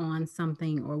come up on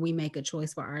something or we make a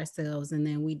choice for ourselves and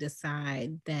then we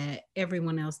decide that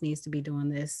everyone else needs to be doing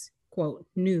this, quote,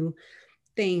 new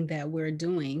thing that we're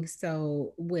doing.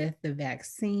 So with the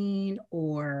vaccine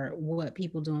or what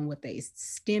people doing with their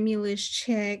stimulus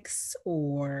checks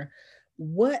or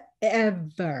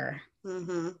whatever.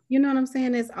 You know what I'm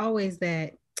saying? It's always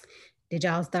that. Did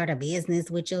y'all start a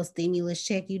business with your stimulus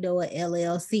check? You know, a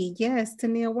LLC. Yes,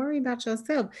 Tennille, worry about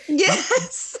yourself.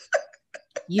 Yes.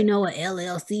 You know, a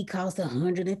LLC costs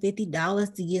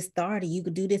 $150 to get started. You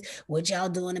could do this. What y'all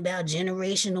doing about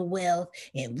generational wealth?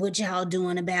 And what y'all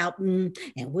doing about, and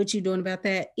what you doing about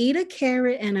that? Eat a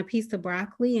carrot and a piece of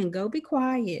broccoli and go be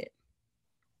quiet.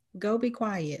 Go be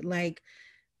quiet. Like,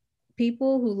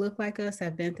 people who look like us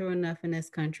have been through enough in this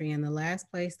country. And the last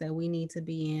place that we need to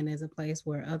be in is a place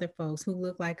where other folks who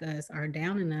look like us are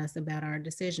downing us about our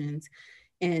decisions.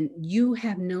 And you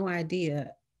have no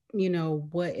idea,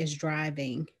 what is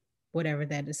driving whatever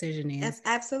that decision is. Yes,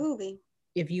 absolutely.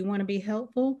 If you want to be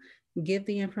helpful, give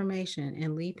the information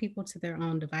and leave people to their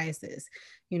own devices.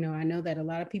 I know that a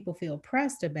lot of people feel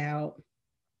pressed about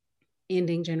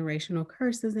ending generational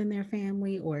curses in their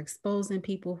family or exposing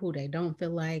people who they don't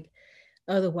feel like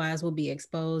otherwise will be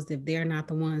exposed if they're not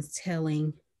the ones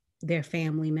telling their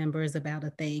family members about a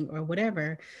thing or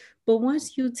whatever. But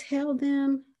once you tell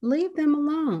them, leave them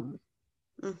alone.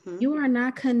 You are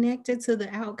not connected to the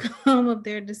outcome of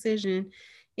their decision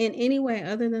in any way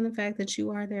other than the fact that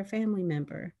you are their family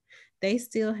member. They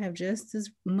still have just as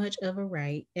much of a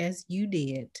right as you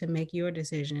did to make your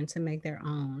decision, to make their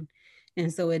own.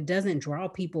 And so it doesn't draw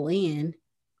people in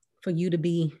for you to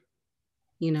be,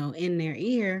 in their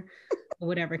ear or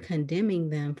whatever, condemning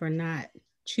them for not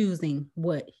choosing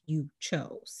what you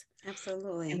chose.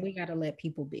 Absolutely. And we got to let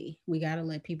people be. We got to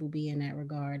let people be in that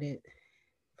regard.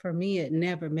 For me, it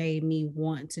never made me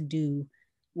want to do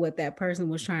what that person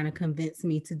was trying to convince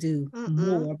me to do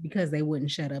more because they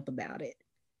wouldn't shut up about it.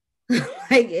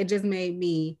 Like, it just made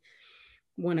me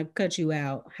want to cut you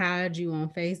out, hide you on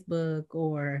Facebook,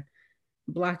 or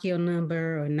block your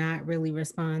number, or not really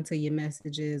respond to your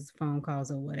messages, phone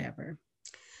calls, or whatever.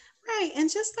 Right. And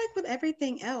just like with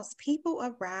everything else,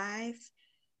 people arrive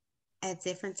at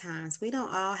different times. We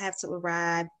don't all have to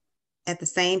arrive at the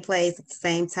same place at the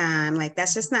same time. Like,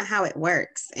 that's just not how it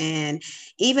works. And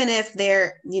even if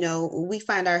we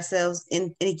find ourselves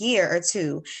in a year or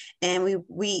two and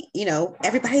we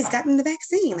everybody's gotten the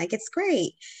vaccine, like, it's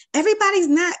great. Everybody's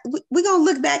not, we're going to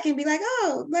look back and be like,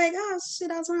 oh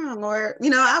shit, I was wrong. Or,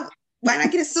 why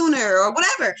not get it sooner or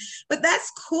whatever. But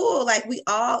that's cool. Like, we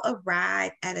all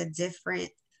arrive at a different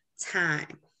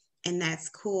time, and that's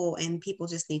cool. And people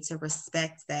just need to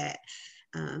respect that.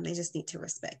 They just need to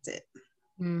respect it.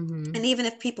 And even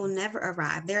if people never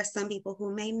arrive, there are some people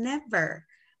who may never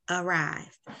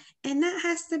arrive, and that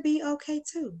has to be okay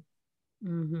too.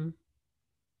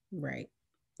 Right.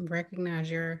 Recognize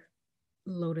your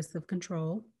locus of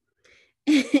control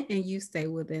and you stay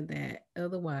within that.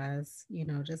 Otherwise,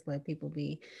 just let people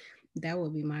be. That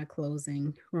would be my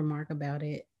closing remark about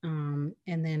it. And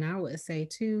then I would say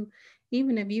too,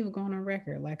 even if you've gone on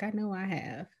record, like I know I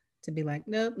have, to be like,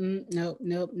 nope,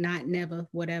 nope, not never,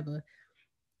 whatever.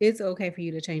 It's okay for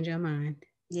you to change your mind.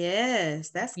 Yes,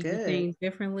 that's you good. Think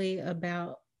differently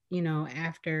about,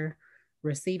 after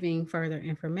receiving further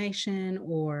information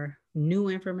or new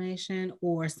information,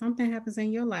 or something happens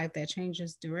in your life that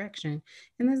changes direction.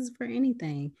 And this is for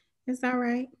anything. It's all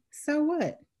right. So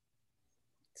what?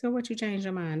 So what, you changed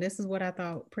your mind? This is what I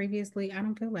thought previously. I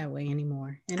don't feel that way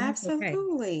anymore. And that's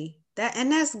absolutely okay.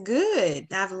 That's good.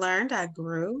 I've learned, I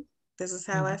grew. This is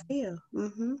how I feel.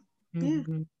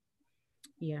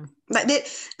 Yeah. But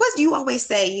what you always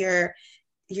say,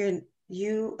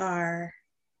 you are,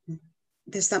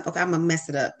 there's something, okay, I'm gonna mess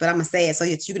it up, but I'm gonna say it so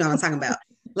you know what I'm talking about.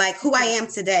 Like, who I am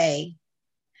today.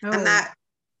 I'm not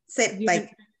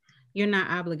like, you're not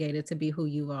obligated to be who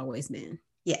you've always been.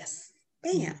 Yes.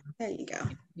 Bam. There you go.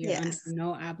 You're under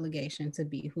no obligation to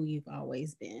be who you've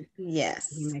always been.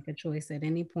 Yes. You make a choice at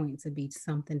any point to be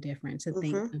something different, to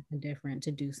think something different,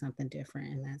 to do something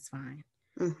different, and that's fine.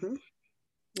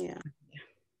 Yeah.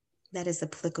 That is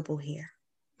applicable here.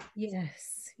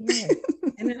 Yes.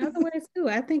 And in other ways too,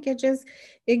 I think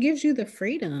it gives you the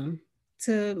freedom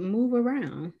to move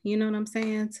around. You know what I'm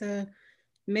saying? To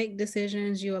make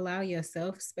decisions. You allow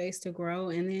yourself space to grow,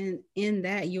 and then in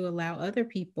that you allow other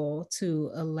people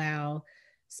to allow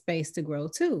space to grow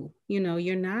too.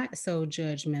 You're not so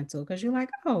judgmental because you're like,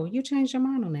 oh, you changed your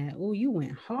mind on that. Oh, you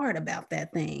went hard about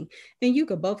that thing. And you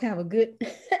could both have a good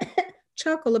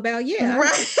chuckle about,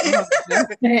 right.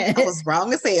 I was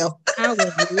wrong as hell. I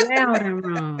was loud and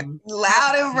wrong.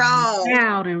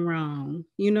 Loud and wrong.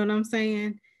 You know what I'm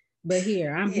saying? But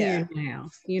here, I'm here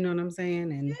now. You know what I'm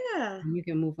saying? And you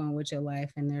can move on with your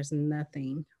life, and there's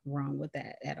nothing wrong with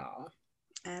that at all.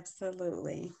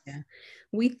 Absolutely. Yeah.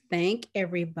 We thank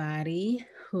everybody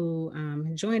who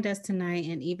joined us tonight,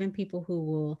 and even people who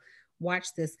will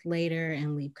watch this later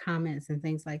and leave comments and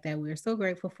things like that. We are so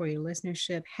grateful for your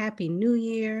listenership. Happy New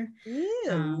Year.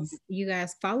 Yes. You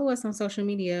guys follow us on social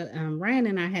media. Ryan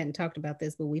and I hadn't talked about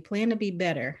this, but we plan to be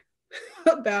better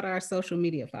about our social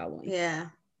media following. Yeah.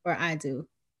 Or I do.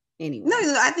 Anyway. No,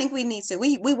 I think we need to.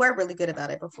 We were really good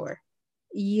about it before.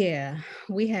 Yeah,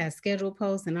 we had scheduled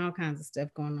posts and all kinds of stuff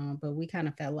going on, but we kind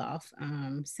of fell off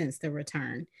since the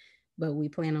return. But we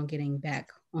plan on getting back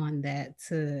on that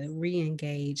to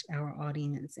re-engage our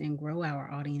audience and grow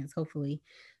our audience. Hopefully,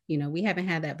 we haven't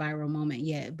had that viral moment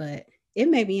yet, but it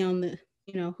may be on the,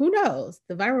 who knows?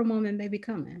 The viral moment may be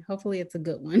coming. Hopefully it's a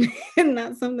good one and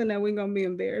not something that we're going to be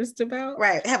embarrassed about.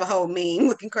 Right. Have a whole meme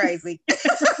looking crazy.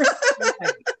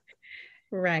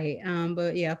 Right.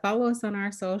 But yeah, follow us on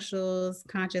our socials,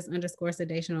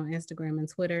 conscious_sedation on Instagram and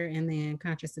Twitter, and then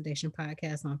Conscious Sedation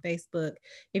Podcast on Facebook.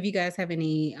 If you guys have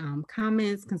any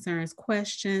comments, concerns,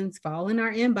 questions, fall in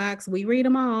our inbox. We read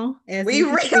them all. We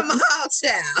read them all,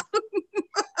 child.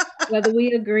 Whether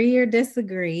we agree or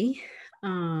disagree,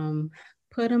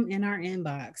 put them in our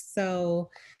inbox. So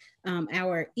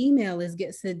our email is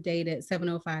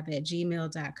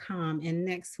getsedated705@gmail.com. And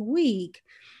next week,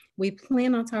 we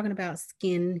plan on talking about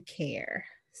skincare.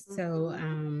 So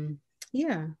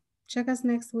yeah, check us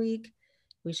next week.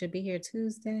 We should be here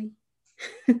Tuesday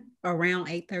around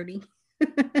 8:30.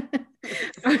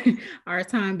 Our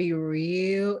time be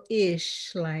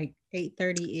real-ish, like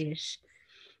 8:30-ish.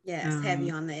 Yes,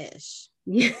 heavy on the ish.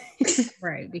 Yeah,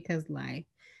 right, because life.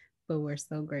 But we're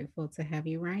so grateful to have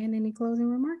you. Ryan, any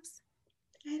closing remarks?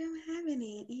 I don't have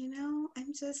any,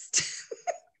 I'm just...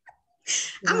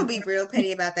 I'm gonna be real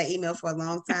petty about that email for a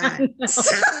long time. So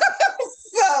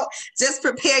just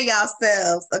prepare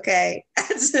yourselves, okay? I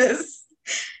just,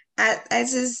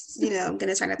 I'm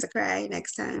gonna try not to cry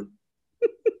next time.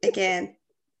 Again.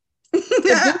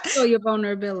 Show your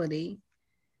vulnerability.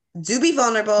 Do be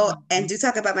vulnerable and do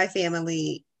talk about my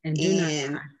family and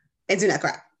do not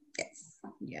cry. Yes.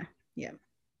 Yeah.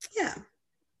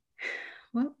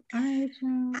 Well, all right,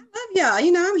 y'all. I love y'all.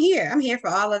 I'm here. I'm here for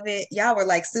all of it. Y'all were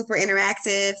like super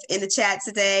interactive in the chat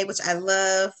today, which I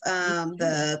love.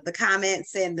 The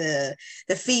comments and the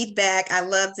feedback. I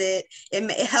loved it.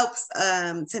 It helps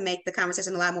to make the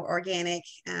conversation a lot more organic.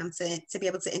 To be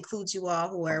able to include you all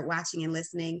who are watching and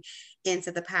listening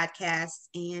into the podcast.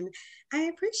 And I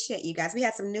appreciate you guys. We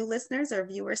had some new listeners or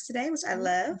viewers today, which I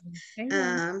love.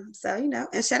 So and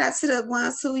shout out to the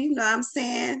ones who I'm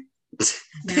saying.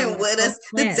 Been with us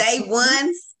the day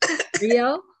ones.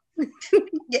 Rio.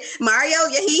 Yeah, Mario,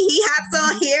 he hops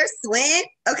on here. Swin,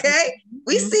 okay.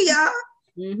 We see y'all.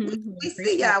 We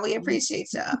see y'all. We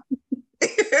appreciate y'all.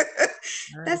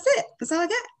 That's it. That's all I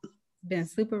got. Been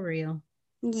super real.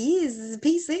 Yes,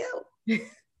 peace out.